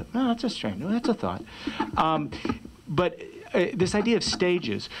 They thought, "No, that's a strange. No, that's a thought." But this idea of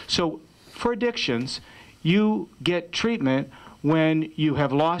stages. So for addictions, you get treatment when you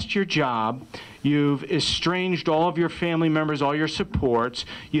have lost your job, you've estranged all of your family members, all your supports,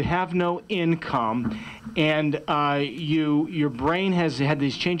 you have no income, and your brain has had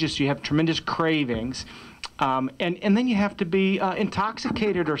these changes, so you have tremendous cravings, and then you have to be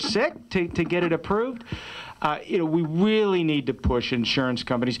intoxicated or sick to get it approved. We really need to push insurance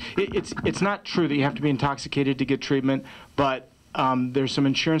companies. It's not true that you have to be intoxicated to get treatment, but there's some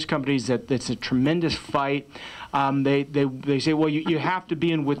insurance companies that's a tremendous fight. They say, well, you have to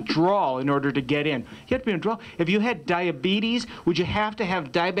be in withdrawal in order to get in. You have to be in withdrawal. If you had diabetes, would you have to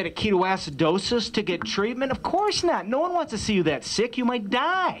have diabetic ketoacidosis to get treatment? Of course not. No one wants to see you that sick. You might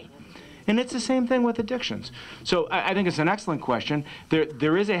die. And it's the same thing with addictions. So I think it's an excellent question.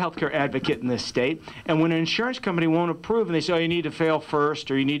 There is a healthcare advocate in this state, and when an insurance company won't approve and they say, oh, you need to fail first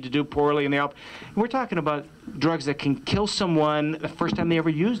or you need to do poorly, and we're talking about drugs that can kill someone the first time they ever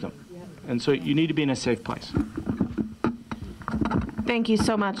use them. And so you need to be in a safe place. Thank you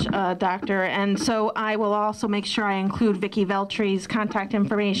so much, Doctor. And so I will also make sure I include Vicki Veltri's contact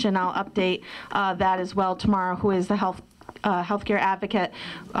information. I'll update that as well tomorrow, who is the healthcare advocate,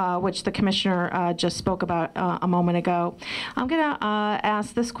 which the commissioner just spoke about a moment ago. I'm going to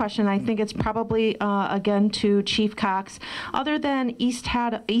ask this question. I think it's probably, again, to Chief Cox. Other than East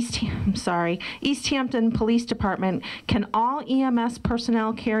Hampton Police Department, can all EMS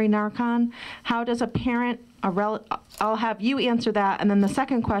personnel carry Narcan? How does a parent, I'll have you answer that, and then the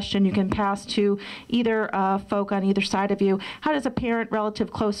second question you can pass to either folk on either side of you. How does a parent,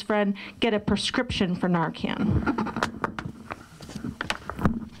 relative, close friend get a prescription for Narcan?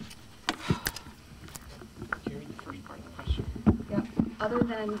 Other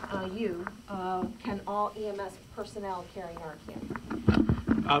than you, can all EMS personnel carry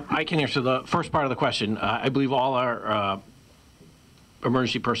Narcan? I can answer the first part of the question. I believe all our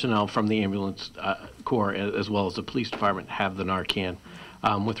emergency personnel from the ambulance corps, as well as the police department, have the Narcan.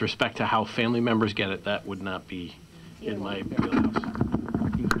 With respect to how family members get it, that would not be in my wheelhouse.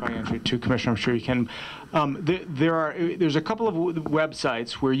 You can probably answer it too, Commissioner. I'm sure you can. There's a couple of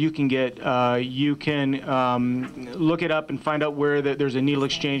websites where you can get, look it up and find out where there's a needle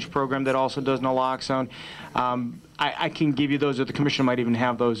exchange program that also does naloxone. I can give you those, or the commissioner might even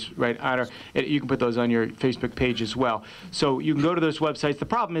have those right on, you can put those on your Facebook page as well. So you can go to those websites. The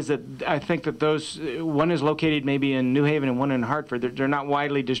problem is that I think that one is located maybe in New Haven and one in Hartford. They're not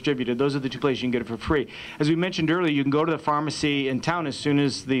widely distributed. Those are the two places you can get it for free. As we mentioned earlier, you can go to the pharmacy in town as soon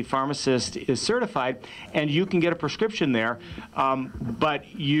as the pharmacist is certified, and you can get a prescription there, but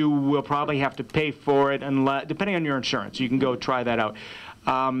you will probably have to pay for it, depending on your insurance. You can go try that out.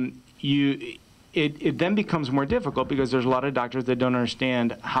 It then becomes more difficult because there's a lot of doctors that don't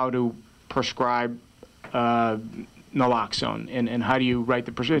understand how to prescribe naloxone and how do you write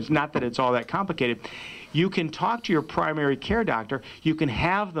the prescription. It's not that it's all that complicated. You can talk to your primary care doctor. You can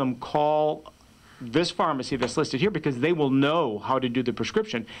have them call this pharmacy that's listed here because they will know how to do the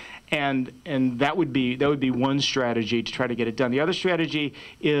prescription, and that would be one strategy to try to get it done. The other strategy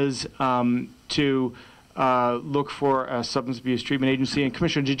is to look for a substance abuse treatment agency. And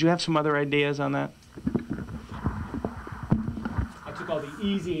Commissioner, did you have some other ideas on that? I took all the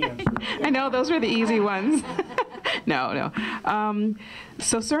easy answers. I know, those were the easy ones. No.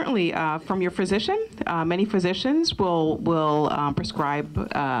 So certainly from your physician, many physicians will prescribe,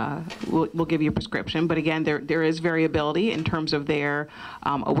 will give you a prescription. But again, there is variability in terms of their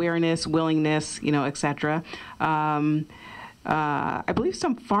awareness, willingness, et cetera. I believe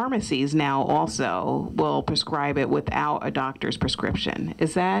some pharmacies now also will prescribe it without a doctor's prescription.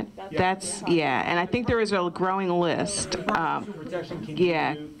 Is that? Yeah. And I think there is a growing list.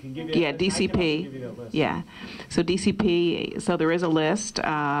 DCP. Yeah. So DCP. So there is a list,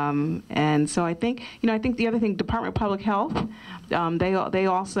 and so I think the other thing, Department of Public Health,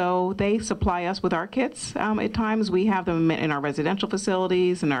 they supply us with our kits. At times we have them in our residential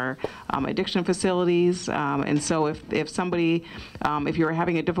facilities and our addiction facilities, and so if somebody, if you're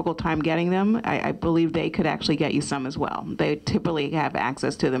having a difficult time getting them, I believe they could actually get you some as well. They typically have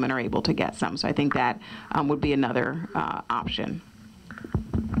access to them and are able to get some. So I think that would be another option.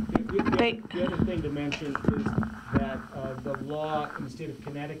 The other thing to mention is that the law in the state of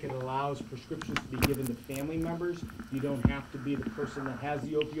Connecticut allows prescriptions to be given to family members. You don't have to be the person that has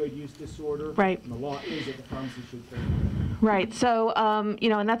the opioid use disorder. Right. And the law is that the pharmacy should pay. Right. So,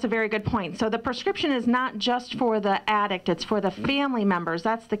 and that's a very good point. So the prescription is not just for the addict, it's for the family members.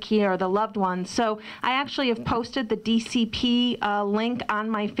 That's the key, or the loved ones. So I actually have posted the DCP link on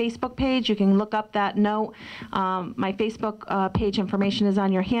my Facebook page. You can look up that note. My Facebook page information is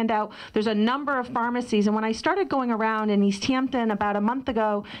on your handout. There's a number of pharmacies, and when I started going around in East Hampton about a month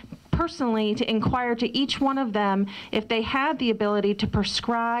ago, personally to inquire to each one of them if they had the ability to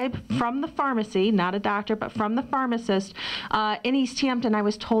prescribe from the pharmacy, not a doctor, but from the pharmacist. In East Hampton, I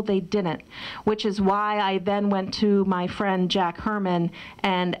was told they didn't, which is why I then went to my friend Jack Herman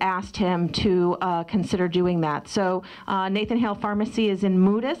and asked him to consider doing that. So Nathan Hale Pharmacy is in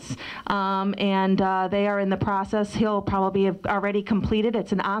Moodus, and they are in the process. He'll probably have already completed.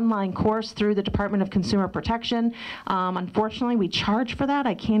 It's an online course through the Department of Consumer Protection. Unfortunately, we charge for that.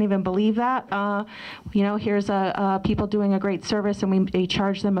 I can't even believe that. Here's people doing a great service, and we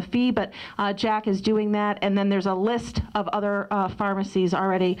charge them a fee, but Jack is doing that, and then there's a list of other pharmacies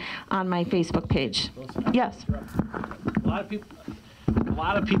already on my Facebook page. Yes? A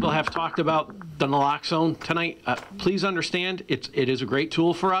lot of people have talked about the naloxone tonight. Please understand, it is a great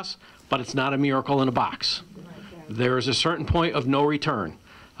tool for us, but it's not a miracle in a box. There is a certain point of no return,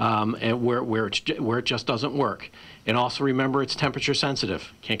 and where it just doesn't work. And also remember, it's temperature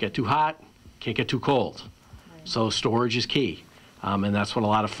sensitive. Can't get too hot, can't get too cold. So storage is key. And that's what a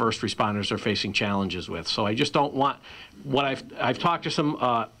lot of first responders are facing challenges with. So I just don't want, I've talked to some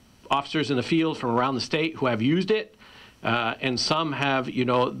officers in the field from around the state who have used it, and some have,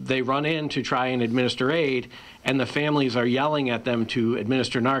 they run in to try and administer aid, and the families are yelling at them to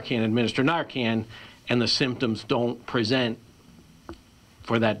administer Narcan, and the symptoms don't present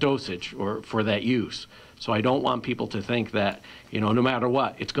for that dosage or for that use. So I don't want people to think that, no matter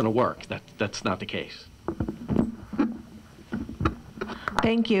what, it's going to work. That's not the case.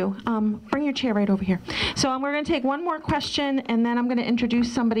 Thank you. Bring your chair right over here. So we're going to take one more question, and then I'm going to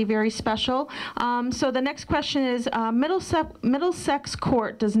introduce somebody very special. So the next question is, Middlesex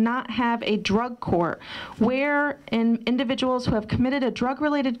Court does not have a drug court where individuals who have committed a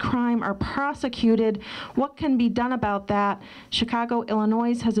drug-related crime are prosecuted. What can be done about that? Chicago,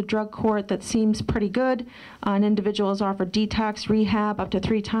 Illinois has a drug court that seems pretty good. An individual is offered detox rehab up to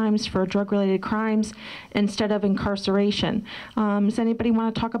 3 times for drug-related crimes instead of incarceration. Does anybody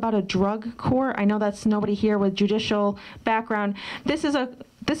want to talk about a drug court? I know that's nobody here with judicial background. This is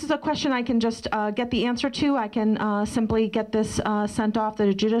a question I can just get the answer to. I can simply get this sent off to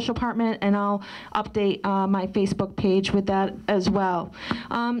the Judicial Department, and I'll update my Facebook page with that as well.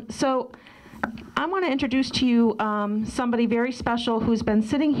 So I want to introduce to you somebody very special who's been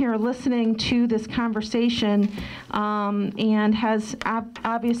sitting here listening to this conversation and has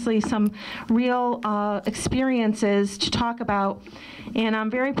obviously some real experiences to talk about. And I'm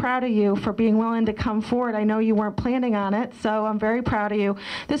very proud of you for being willing to come forward. I know you weren't planning on it, so I'm very proud of you.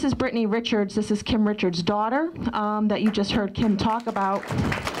 This is Brittany Richards. This is Kim Richards' daughter that you just heard Kim talk about.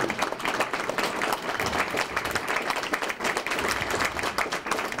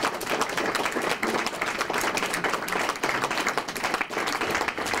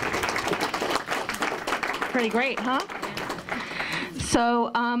 Pretty great, huh?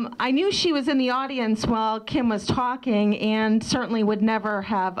 So I knew she was in the audience while Kim was talking, and certainly would never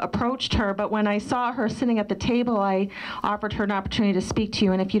have approached her, but when I saw her sitting at the table, I offered her an opportunity to speak to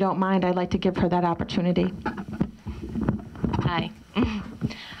you, and if you don't mind, I'd like to give her that opportunity. Hi.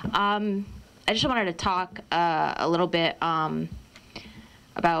 I just wanted to talk a little bit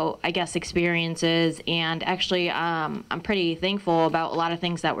about, I guess, experiences, and actually I'm pretty thankful about a lot of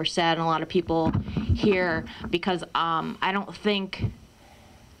things that were said and a lot of people here, because I don't think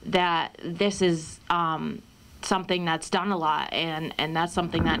that this is something that's done a lot, and that's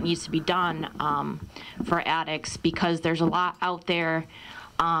something that needs to be done for addicts, because there's a lot out there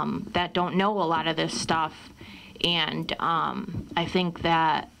that don't know a lot of this stuff, and I think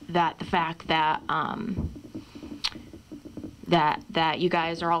that the fact that that you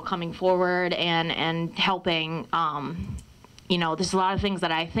guys are all coming forward and helping, there's a lot of things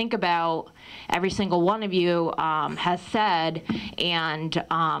that I think about, every single one of you has said, and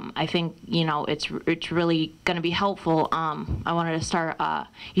I think, it's really going to be helpful. I wanted to start,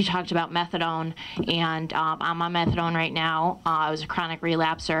 you talked about methadone, and I'm on methadone right now. I was a chronic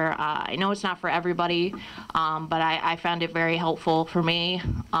relapser. I know it's not for everybody, but I found it very helpful for me.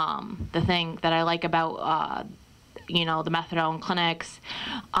 The thing that I like about the methadone clinics,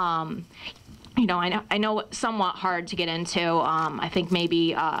 I know it's somewhat hard to get into. I think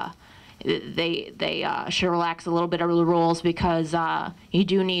maybe they should relax a little bit of the rules, because you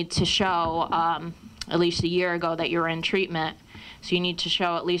do need to show at least a year ago that you're in treatment. So you need to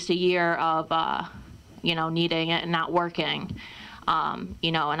show at least a year of needing it and not working. And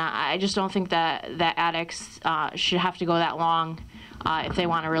I just don't think that addicts should have to go that long if they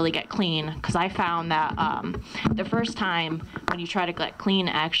want to really get clean. Because I found that the first time when you try to get clean,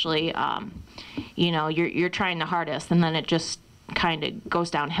 actually, you're trying the hardest, and then it just kind of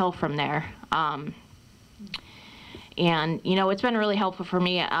goes downhill from there. It's been really helpful for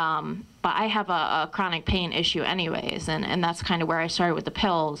me. But I have a chronic pain issue anyways, and that's kind of where I started with the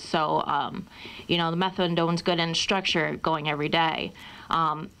pills. So, the methadone's good in structure going every day.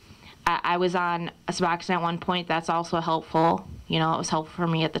 I was on Suboxone at one point. That's also helpful. It was helpful for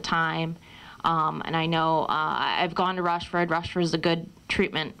me at the time. And I know I've gone to Rushford. Rushford is a good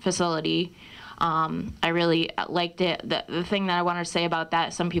treatment facility. I really liked it. The thing that I wanted to say about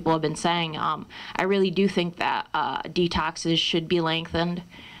that, some people have been saying, I really do think that detoxes should be lengthened.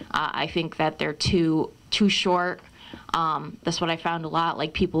 I think that they're too short. That's what I found a lot,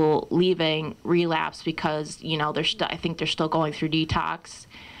 like people leaving relapse because, I think they're still going through detox.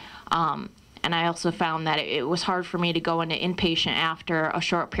 And I also found that it was hard for me to go into inpatient after a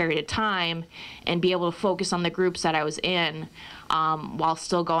short period of time and be able to focus on the groups that I was in while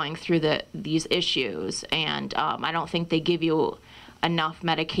still going through these issues. And I don't think they give you enough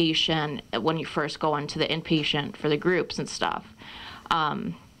medication when you first go into the inpatient for the groups and stuff.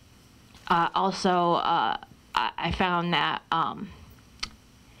 I found that,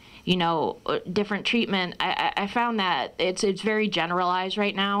 different treatment, I found that it's very generalized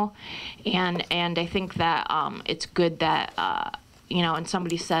right now, and I think that it's good that, and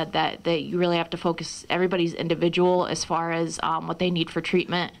somebody said that you really have to focus, everybody's individual as far as what they need for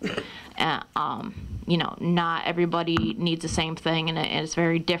treatment. Not everybody needs the same thing, and it's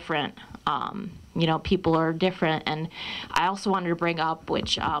very different. People are different. And I also wanted to bring up,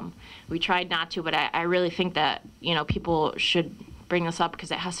 which we tried not to, but I really think that, people should bring this up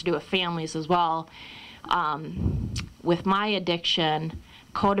because it has to do with families as well. With my addiction,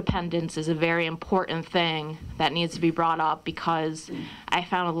 codependence is a very important thing that needs to be brought up, because I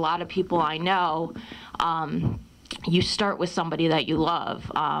found a lot of people I know, you start with somebody that you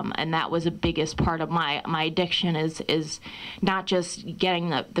love, and that was the biggest part of my addiction is not just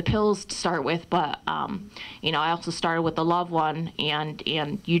getting the pills to start with, but I also started with a loved one, and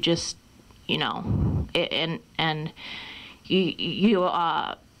you just you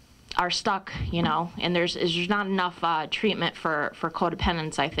are stuck, and there's not enough treatment for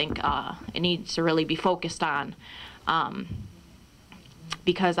codependence. I think it needs to really be focused on.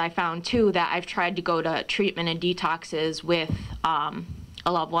 Because I found too that I've tried to go to treatment and detoxes with a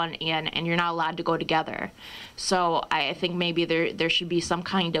loved one, and you're not allowed to go together. So I think maybe there should be some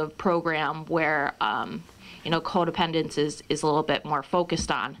kind of program where codependence is a little bit more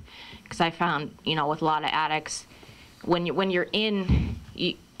focused on, because I found with a lot of addicts, when you're in,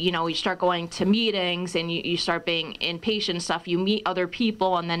 you start going to meetings and you start being inpatient stuff, you meet other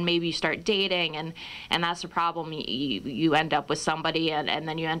people, and then maybe you start dating, and that's the problem. You end up with somebody, and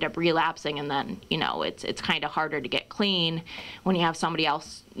then you end up relapsing, and then it's kind of harder to get clean when you have somebody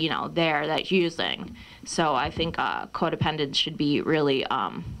else there that's using. So I think codependence should be really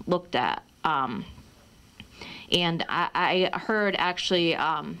looked at. And I heard actually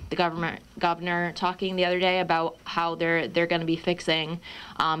the governor talking the other day about how they're going to be fixing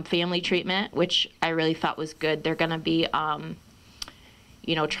family treatment, which I really thought was good. They're going to be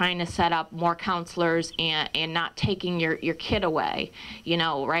trying to set up more counselors and not taking your kid away,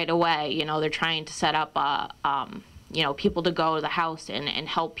 right away. They're trying to set up people to go to the house and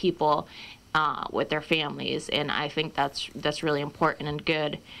help people with their families, and I think that's really important and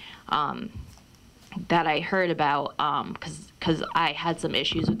good. That I heard about, because I had some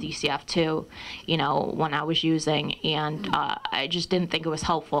issues with DCF too, when I was using, and I just didn't think it was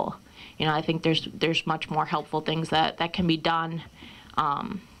helpful. I think there's much more helpful things that can be done,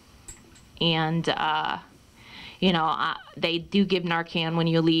 they do give Narcan when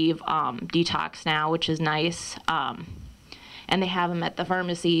you leave detox now, which is nice, and they have them at the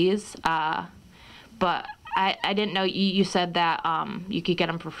pharmacies, but I didn't know, you said that you could get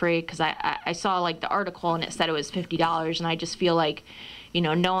them for free, because I saw like the article and it said it was $50, and I just feel like,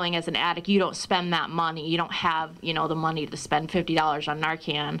 knowing as an addict, you don't spend that money. You don't have, the money to spend $50 on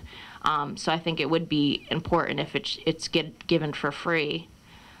Narcan. So I think it would be important if it's given for free.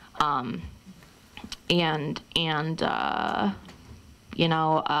 I've been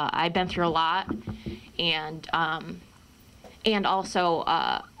through a lot, and also,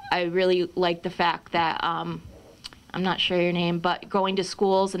 I really like the fact that, I'm not sure your name, but going to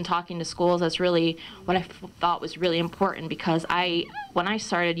schools and talking to schools, that's really what I thought was really important, because when I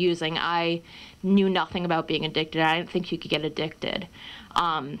started using, I knew nothing about being addicted. I didn't think you could get addicted.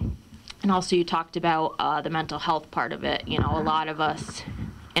 And also you talked about the mental health part of it. You know, a lot of us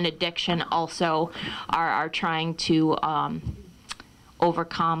in addiction also are trying to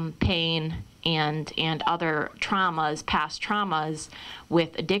overcome pain and other traumas, past traumas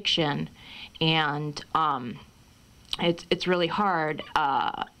with addiction. And it's really hard,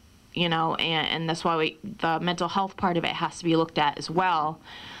 you know, and that's why the mental health part of it has to be looked at as well.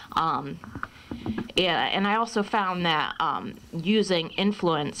 Yeah, and I also found that using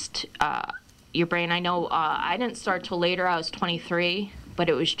influenced your brain. I know I didn't start till later. I was 23, but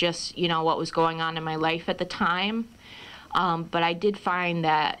it was just, you know, what was going on in my life at the time. But I did find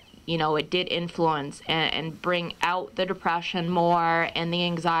that, you know, it did influence and bring out the depression more and the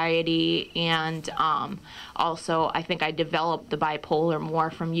anxiety, and also I think I developed the bipolar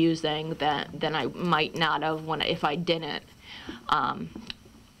more from using than I might not have if I didn't.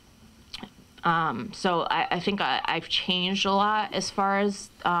 So I think I've changed a lot as far as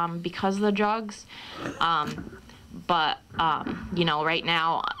because of the drugs. But, you know, right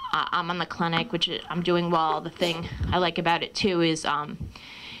now I'm in the clinic, which I'm doing well. The thing I like about it too is,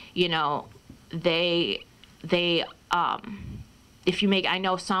 you know, they if you make, I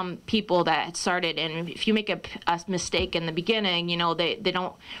know some people that started, and if you make a mistake in the beginning, you know, they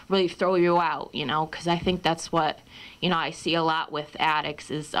don't really throw you out, you know, because I think that's what, you know, I see a lot with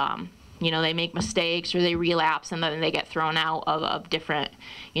addicts is, you know, they make mistakes or they relapse and then they get thrown out of different,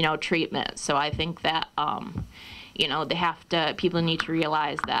 you know, treatments. So I think that, you know, people need to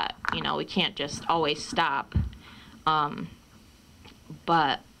realize that, you know, we can't just always stop.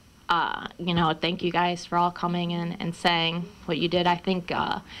 But, you know, thank you guys for all coming in and saying what you did. I think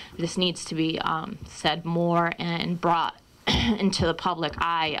this needs to be said more and brought into the public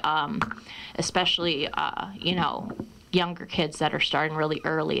eye, especially, you know, younger kids that are starting really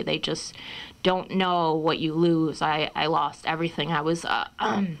early. They just don't know what you lose. I lost everything. I was a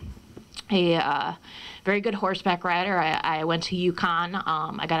very good horseback rider. I went to UConn.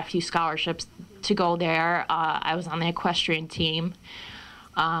 I got a few scholarships to go there. I was on the equestrian team.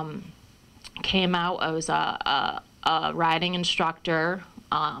 Came out, I was a riding instructor.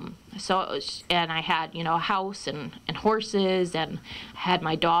 So it was, and I had, you know, a house and horses, and I had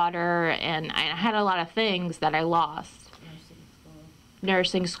my daughter, and I had a lot of things that I lost.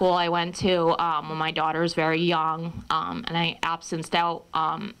 Nursing school I went to when my daughter was very young, and I absenced out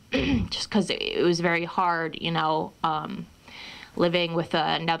just because it was very hard, you know, living with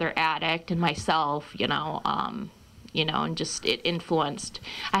another addict and myself, you know, and just it influenced.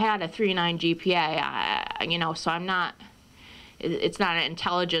 I had a 3.9 GPA, you know, so I'm not, it's not an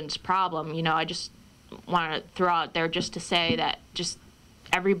intelligence problem, you know. I just want to throw out there just to say that just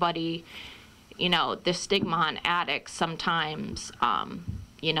everybody, you know, the stigma on addicts sometimes,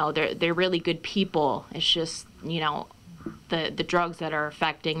 you know, they're really good people. It's just, you know, the drugs that are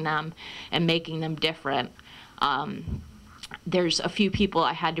affecting them and making them different. There's a few people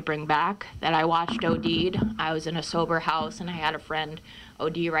I had to bring back that I watched OD'd. I was in a sober house and I had a friend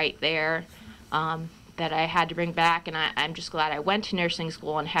OD right there that I had to bring back, and I'm just glad I went to nursing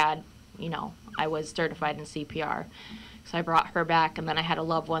school and had, you know, I was certified in CPR. So I brought her back, and then I had a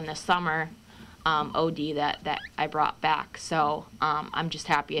loved one this summer, OD, that I brought back. So I'm just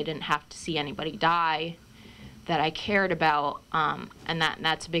happy I didn't have to see anybody die that I cared about, and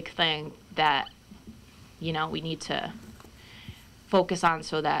that's a big thing that, you know, we need to focus on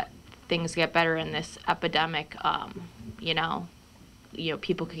so that things get better in this epidemic. You know,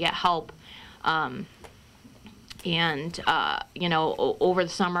 people could get help. And you know, over the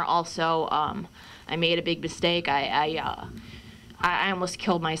summer also, I made a big mistake. I almost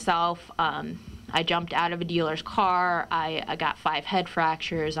killed myself. I jumped out of a dealer's car. I got 5 head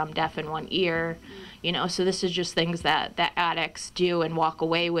fractures. I'm deaf in 1 ear. You know, so this is just things that addicts do and walk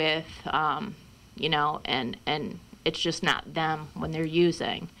away with. You know, and it's just not them when they're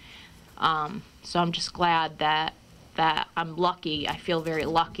using. So I'm just glad that I'm lucky. I feel very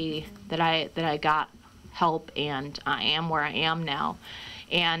lucky that I got help, and I am where I am now.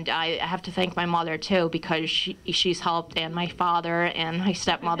 And I have to thank my mother too, because she's helped, and my father and my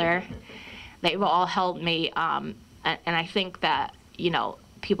stepmother. They've all helped me. And I think that, you know,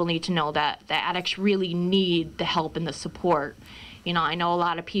 people need to know that the addicts really need the help and the support. You know, I know a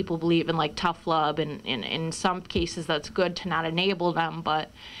lot of people believe in like tough love, and in some cases that's good to not enable them, but,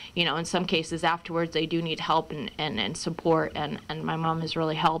 you know, in some cases afterwards they do need help and support, and my mom has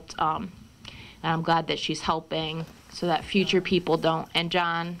really helped, and I'm glad that she's helping so that future people don't, and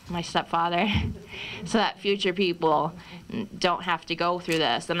John, my stepfather, so that future people don't have to go through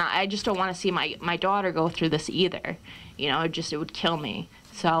this. And I just don't want to see my daughter go through this either. You know, it would kill me.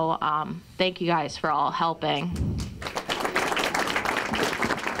 So thank you guys for all helping.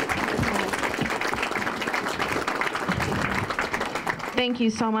 Thank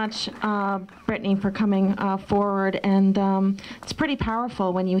you so much, Brittany, for coming forward. And it's pretty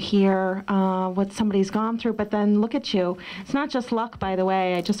powerful when you hear what somebody's gone through, but then look at you. It's not just luck, by the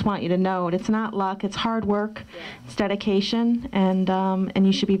way. I just want you to know it. It's not luck. It's hard work. It's dedication, and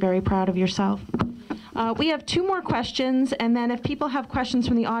you should be very proud of yourself. We have 2 more questions, and then if people have questions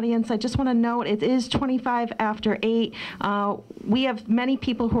from the audience, I just want to note it is 25 after 8. We have many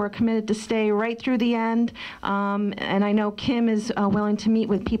people who are committed to stay right through the end, and I know Kim is willing to meet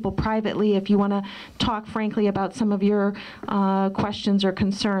with people privately if you want to talk frankly about some of your questions or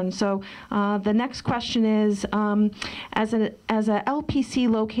concerns. So the next question is, as a LPC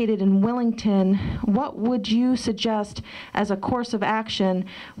located in Willington, what would you suggest as a course of action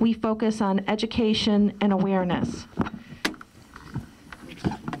we focus on education and awareness?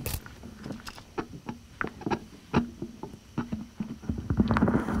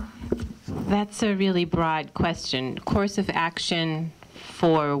 That's a really broad question. Course of action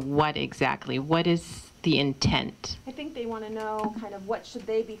for what exactly? What is the intent? I think they want to know kind of what should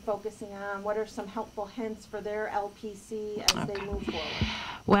they be focusing on, what are some helpful hints for their LPC as they move forward?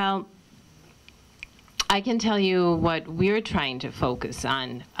 Well, I can tell you what we're trying to focus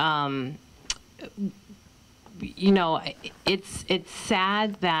on. You know, it's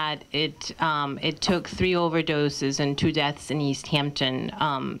sad that it took 3 overdoses and 2 deaths in East Hampton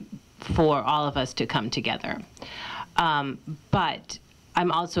for all of us to come together. But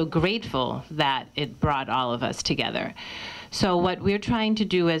I'm also grateful that it brought all of us together. So what we're trying to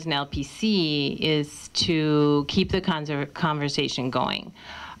do as an LPC is to keep the conversation going.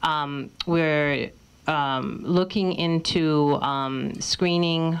 We're looking into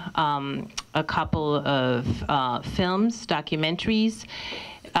screening a couple of films, documentaries,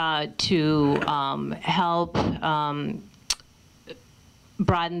 to help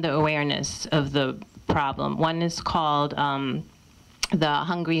broaden the awareness of the problem. One is called The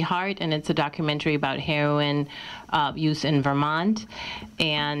Hungry Heart, and it's a documentary about heroin use in Vermont.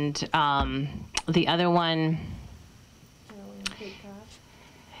 And the other one,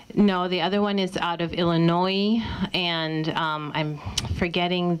 no, the other one is out of Illinois, and I'm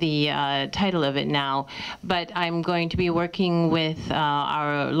forgetting the title of it now, but I'm going to be working with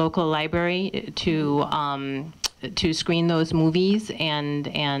our local library to screen those movies and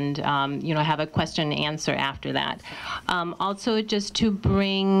you know, have a question and answer after that. Also, just to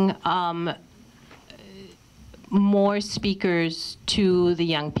bring more speakers to the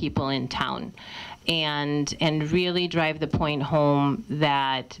young people in town, and really drive the point home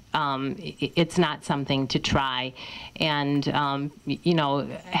that it's not something to try, and you know,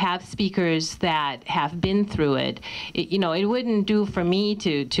 have speakers that have been through it. You know, it wouldn't do for me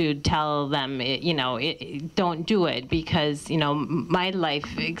to tell them, you know, don't do it, because, you know, my life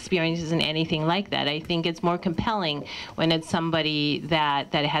experience isn't anything like that. I think it's more compelling when it's somebody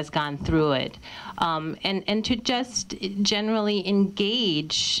that has gone through it. And to just generally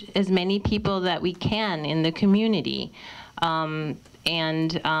engage as many people that we can in the community. Because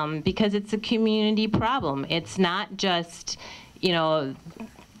it's a community problem. It's not just, you know,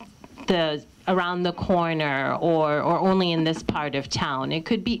 the around the corner or only in this part of town. It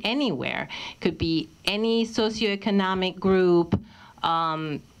could be anywhere. It could be any socioeconomic group.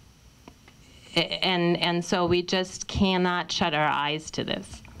 And so we just cannot shut our eyes to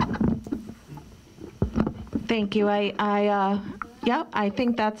this. Thank you. Yeah, I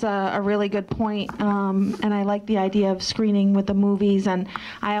think that's a really good point, and I like the idea of screening with the movies, and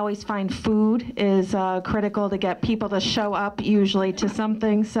I always find food is critical to get people to show up usually to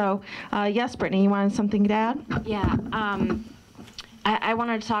something. So yes, Brittany, you wanted something to add? Yeah, I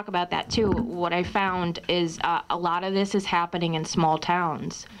wanted to talk about that too. What I found is a lot of this is happening in small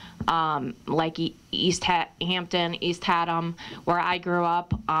towns, like East Hampton, East Hampton, where I grew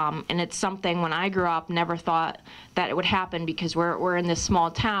up, and it's something when I grew up never thought that it would happen, because we're in this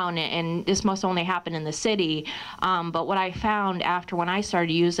small town, and this must only happen in the city. But what I found after when I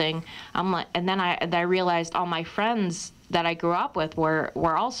started using, and then I realized all my friends that I grew up with were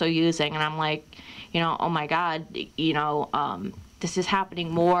also using, and I'm like, you know, oh my God, you know, this is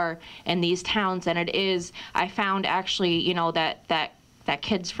happening more in these towns than it is. I found actually, you know, that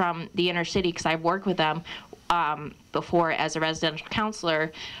kids from the inner city, because I've worked with them before as a residential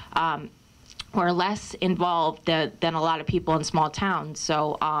counselor, were less involved than a lot of people in small towns.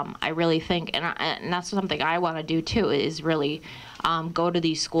 So I really think, and that's something I want to do too, is really go to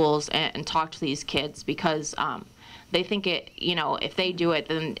these schools and talk to these kids, because they think it, you know, if they do it,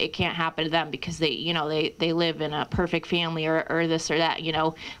 then it can't happen to them, because they, you know, they live in a perfect family or this or that, you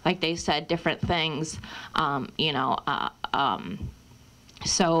know, like they said, different things, you know,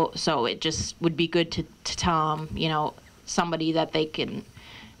 so it just would be good to tell them, you know, somebody that they can,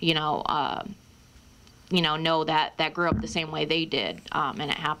 know that grew up the same way they did, and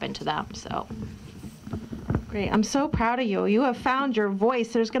it happened to them. So. Great. I'm so proud of you. You have found your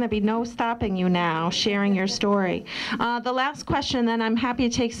voice. There's going to be no stopping you now, sharing your story. The last question, then I'm happy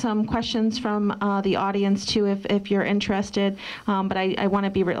to take some questions from the audience too, if you're interested. But I want to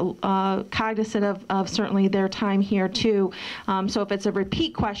be cognizant of certainly their time here too. So if it's a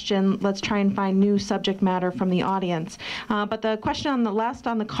repeat question, let's try and find new subject matter from the audience. But the question on the last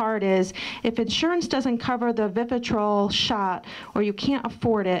on the card is, if insurance doesn't cover the Vivitrol shot or you can't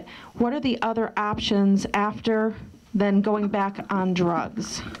afford it, what are the other options after then going back on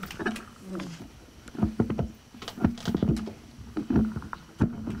drugs?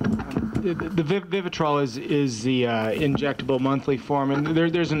 The Vivitrol is the injectable monthly form, and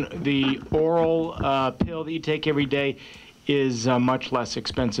there's the oral pill that you take every day is much less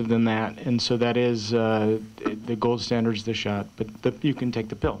expensive than that, and so that is the gold standard is the shot, but you can take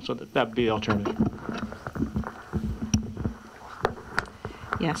the pill, so that would be the alternative.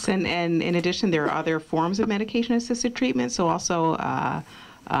 Yes, and in addition, there are other forms of medication-assisted treatment, so also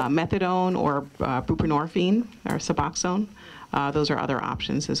methadone or buprenorphine or Suboxone. Those are other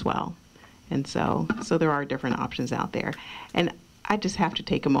options as well. And so there are different options out there. And I just have to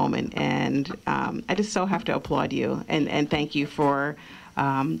take a moment, and I just so have to applaud you and thank you for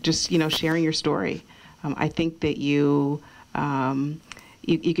just, sharing your story. I think that you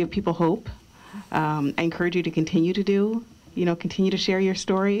give people hope. I encourage you to continue to continue to share your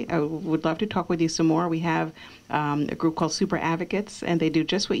story. I would love to talk with you some more. We have a group called Super Advocates, and they do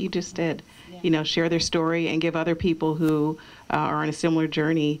just what you just did. Share their story and give other people who are on a similar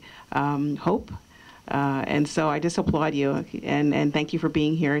journey hope. And so I just applaud you, and thank you for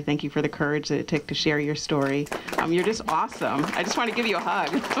being here. Thank you for the courage that it took to share your story. You're just awesome. I just want to give you a hug.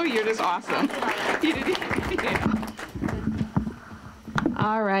 Oh, you're just awesome.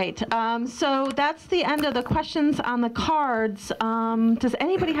 All right. So that's the end of the questions on the cards. Does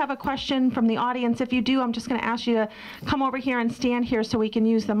anybody have a question from the audience? If you do, I'm just going to ask you to come over here and stand here so we can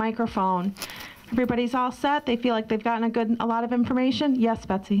use the microphone. Everybody's all set? They feel like they've gotten a lot of information? Yes,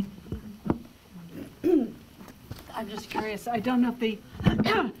 Betsy. I'm just curious. I don't know if the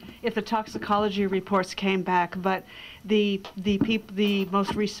if the toxicology reports came back, but the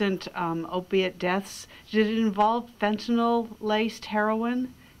most recent opiate deaths, did it involve fentanyl-laced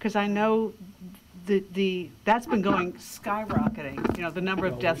heroin? Because I know that's been going skyrocketing. The number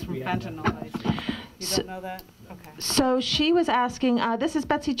of deaths from fentanyl-laced. You don't know that? Okay. So she was asking, this is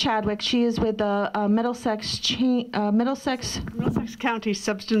Betsy Chadwick. She is with the Middlesex County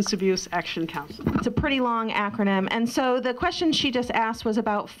Substance Abuse Action Council. It's a pretty long acronym. And so the question she just asked was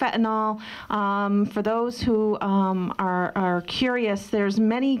about fentanyl. For those who are curious, there's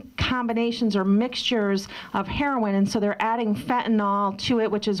many combinations or mixtures of heroin, and so they're adding fentanyl to it,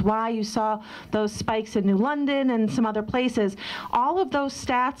 which is why you saw those spikes in New London and some other places. All of those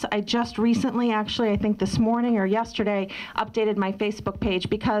stats, I just recently, actually, I think this morning or yesterday, updated my Facebook page,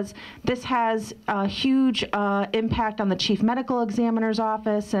 because this has a huge impact on the chief medical examiner's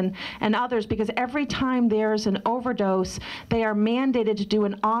office and others, because every time there's an overdose, they are mandated to do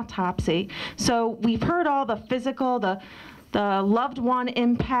an autopsy. So we've heard all the physical, the loved one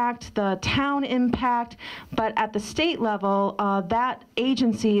impact, the town impact, but at the state level, that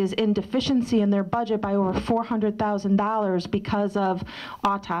agency is in deficiency in their budget by over $400,000 because of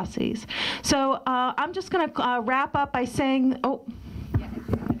autopsies. So I'm just going to wrap up by saying,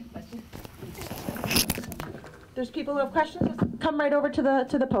 there's people who have questions. Just come right over to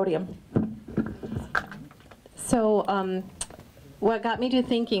the podium. So. What got me to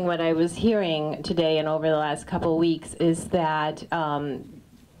thinking, what I was hearing today and over the last couple of weeks, is that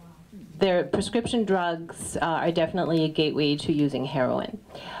their prescription drugs are definitely a gateway to using heroin.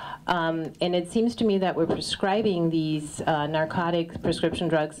 And it seems to me that we're prescribing these narcotic prescription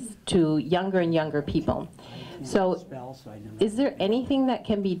drugs to younger and younger people. So is there anything that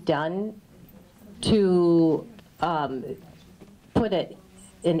can be done to put a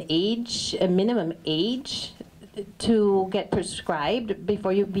minimum age to get prescribed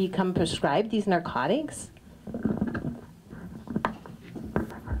before you become prescribed these narcotics?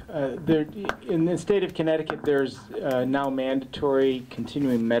 In the state of Connecticut, there's now mandatory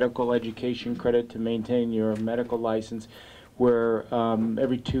continuing medical education credit to maintain your medical license, where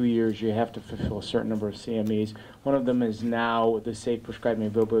every 2 years you have to fulfill a certain number of CMEs. One of them is now the safe prescribing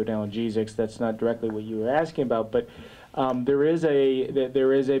of opioid analgesics. That's not directly what you were asking about, but there is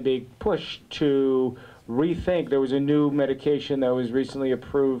a big push to rethink. There was a new medication that was recently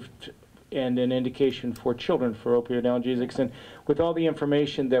approved and an indication for children for opioid analgesics, and with all the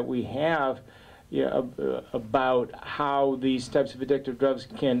information that we have, about how these types of addictive drugs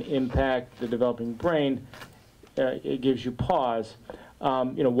can impact the developing brain, it gives you pause.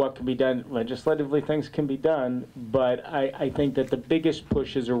 What can be done legislatively, things can be done, but I think that the biggest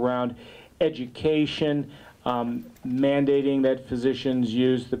push is around education, mandating that physicians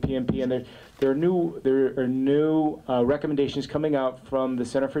use the PMP, and there are new recommendations coming out from the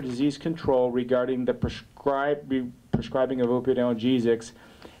Center for Disease Control regarding the prescribing of opioid analgesics,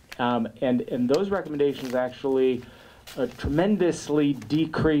 and those recommendations actually tremendously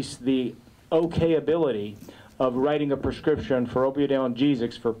decrease the okayability of writing a prescription for opioid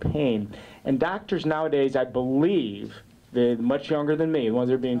analgesics for pain. And doctors nowadays, I believe, they're much younger than me, the ones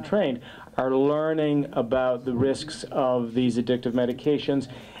that are being trained, are learning about the risks of these addictive medications.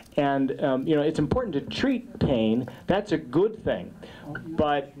 And it's important to treat pain. That's a good thing.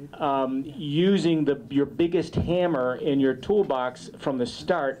 But using your biggest hammer in your toolbox from the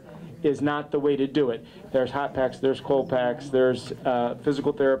start is not the way to do it. There's hot packs, there's cold packs, there's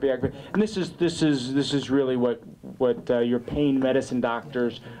physical therapy, and this is really what your pain medicine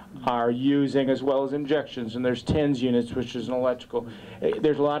doctors are using, as well as injections. And there's TENS units, which is an electrical.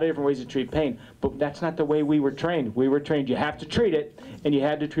 There's a lot of different ways to treat pain, but that's not the way we were trained. We were trained you have to treat it, and you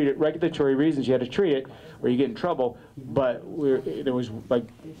had to treat it regulatory reasons. You had to treat it, or you get in trouble. But there was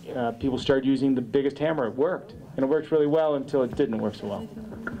people started using the biggest hammer. It worked, and it worked really well until it didn't work so well.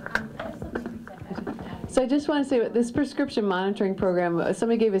 So I just want to say, this prescription monitoring program,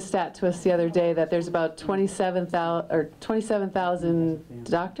 somebody gave a stat to us the other day that there's about 27,000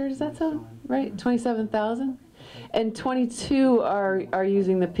 doctors, does that sound right? 27,000? And 22 are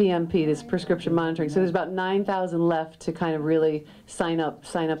using the PMP, this prescription monitoring. So there's about 9,000 left to kind of really sign up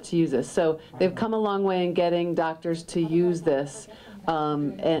to use this. So they've come a long way in getting doctors to use this,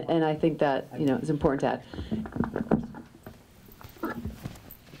 and I think that is important to add.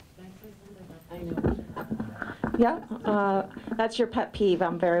 Yeah, that's your pet peeve,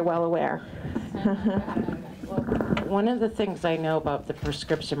 I'm very well aware. One of the things I know about the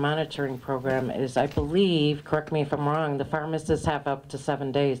prescription monitoring program is, I believe, correct me if I'm wrong, the pharmacists have up to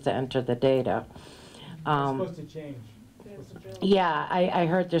 7 days to enter the data. It's supposed to change. Yeah, I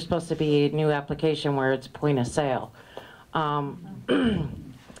heard there's supposed to be a new application where it's point of sale.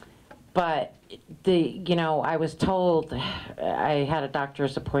 But I was told, I had a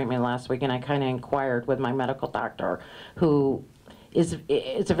doctor's appointment last week, and I kind of inquired with my medical doctor, who is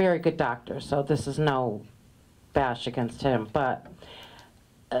a very good doctor, so this is no bash against him, but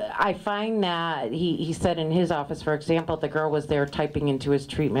I find that he said in his office, for example, the girl was there typing into his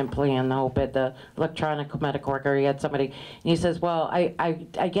treatment plan, the electronic medical record. He had somebody, and he says, well,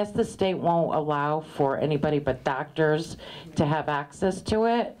 I guess the state won't allow for anybody but doctors to have access to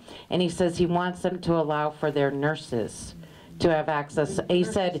it. And he says he wants them to allow for their nurses to have access. He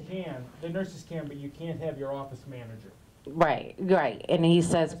said, the nurses can, but you can't have your office manager. Right. And he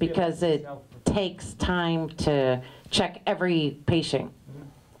says because it takes time to check every patient.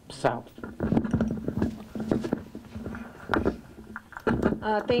 So.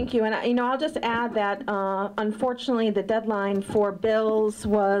 Thank you, and I'll just add that unfortunately the deadline for bills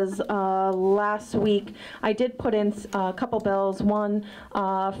was last week. I did put in a couple bills, one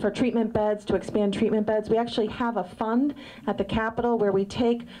for treatment beds, to expand treatment beds. We actually have a fund at the Capitol where we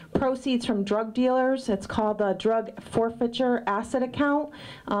take proceeds from drug dealers. It's called the Drug Forfeiture Asset Account.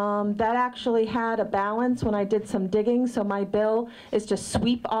 That actually had a balance when I did some digging, so my bill is to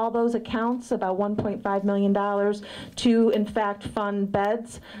sweep all those accounts, about $1.5 million, to in fact fund beds.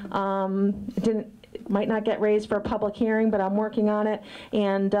 It might not get raised for a public hearing, but I'm working on it.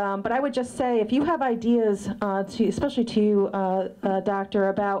 And but I would just say, if you have ideas, especially to you, doctor,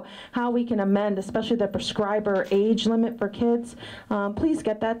 about how we can amend, especially the prescriber age limit for kids, please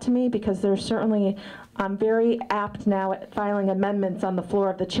get that to me, because there's certainly, I'm very apt now at filing amendments on the floor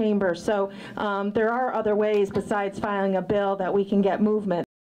of the chamber. So there are other ways besides filing a bill that we can get movement.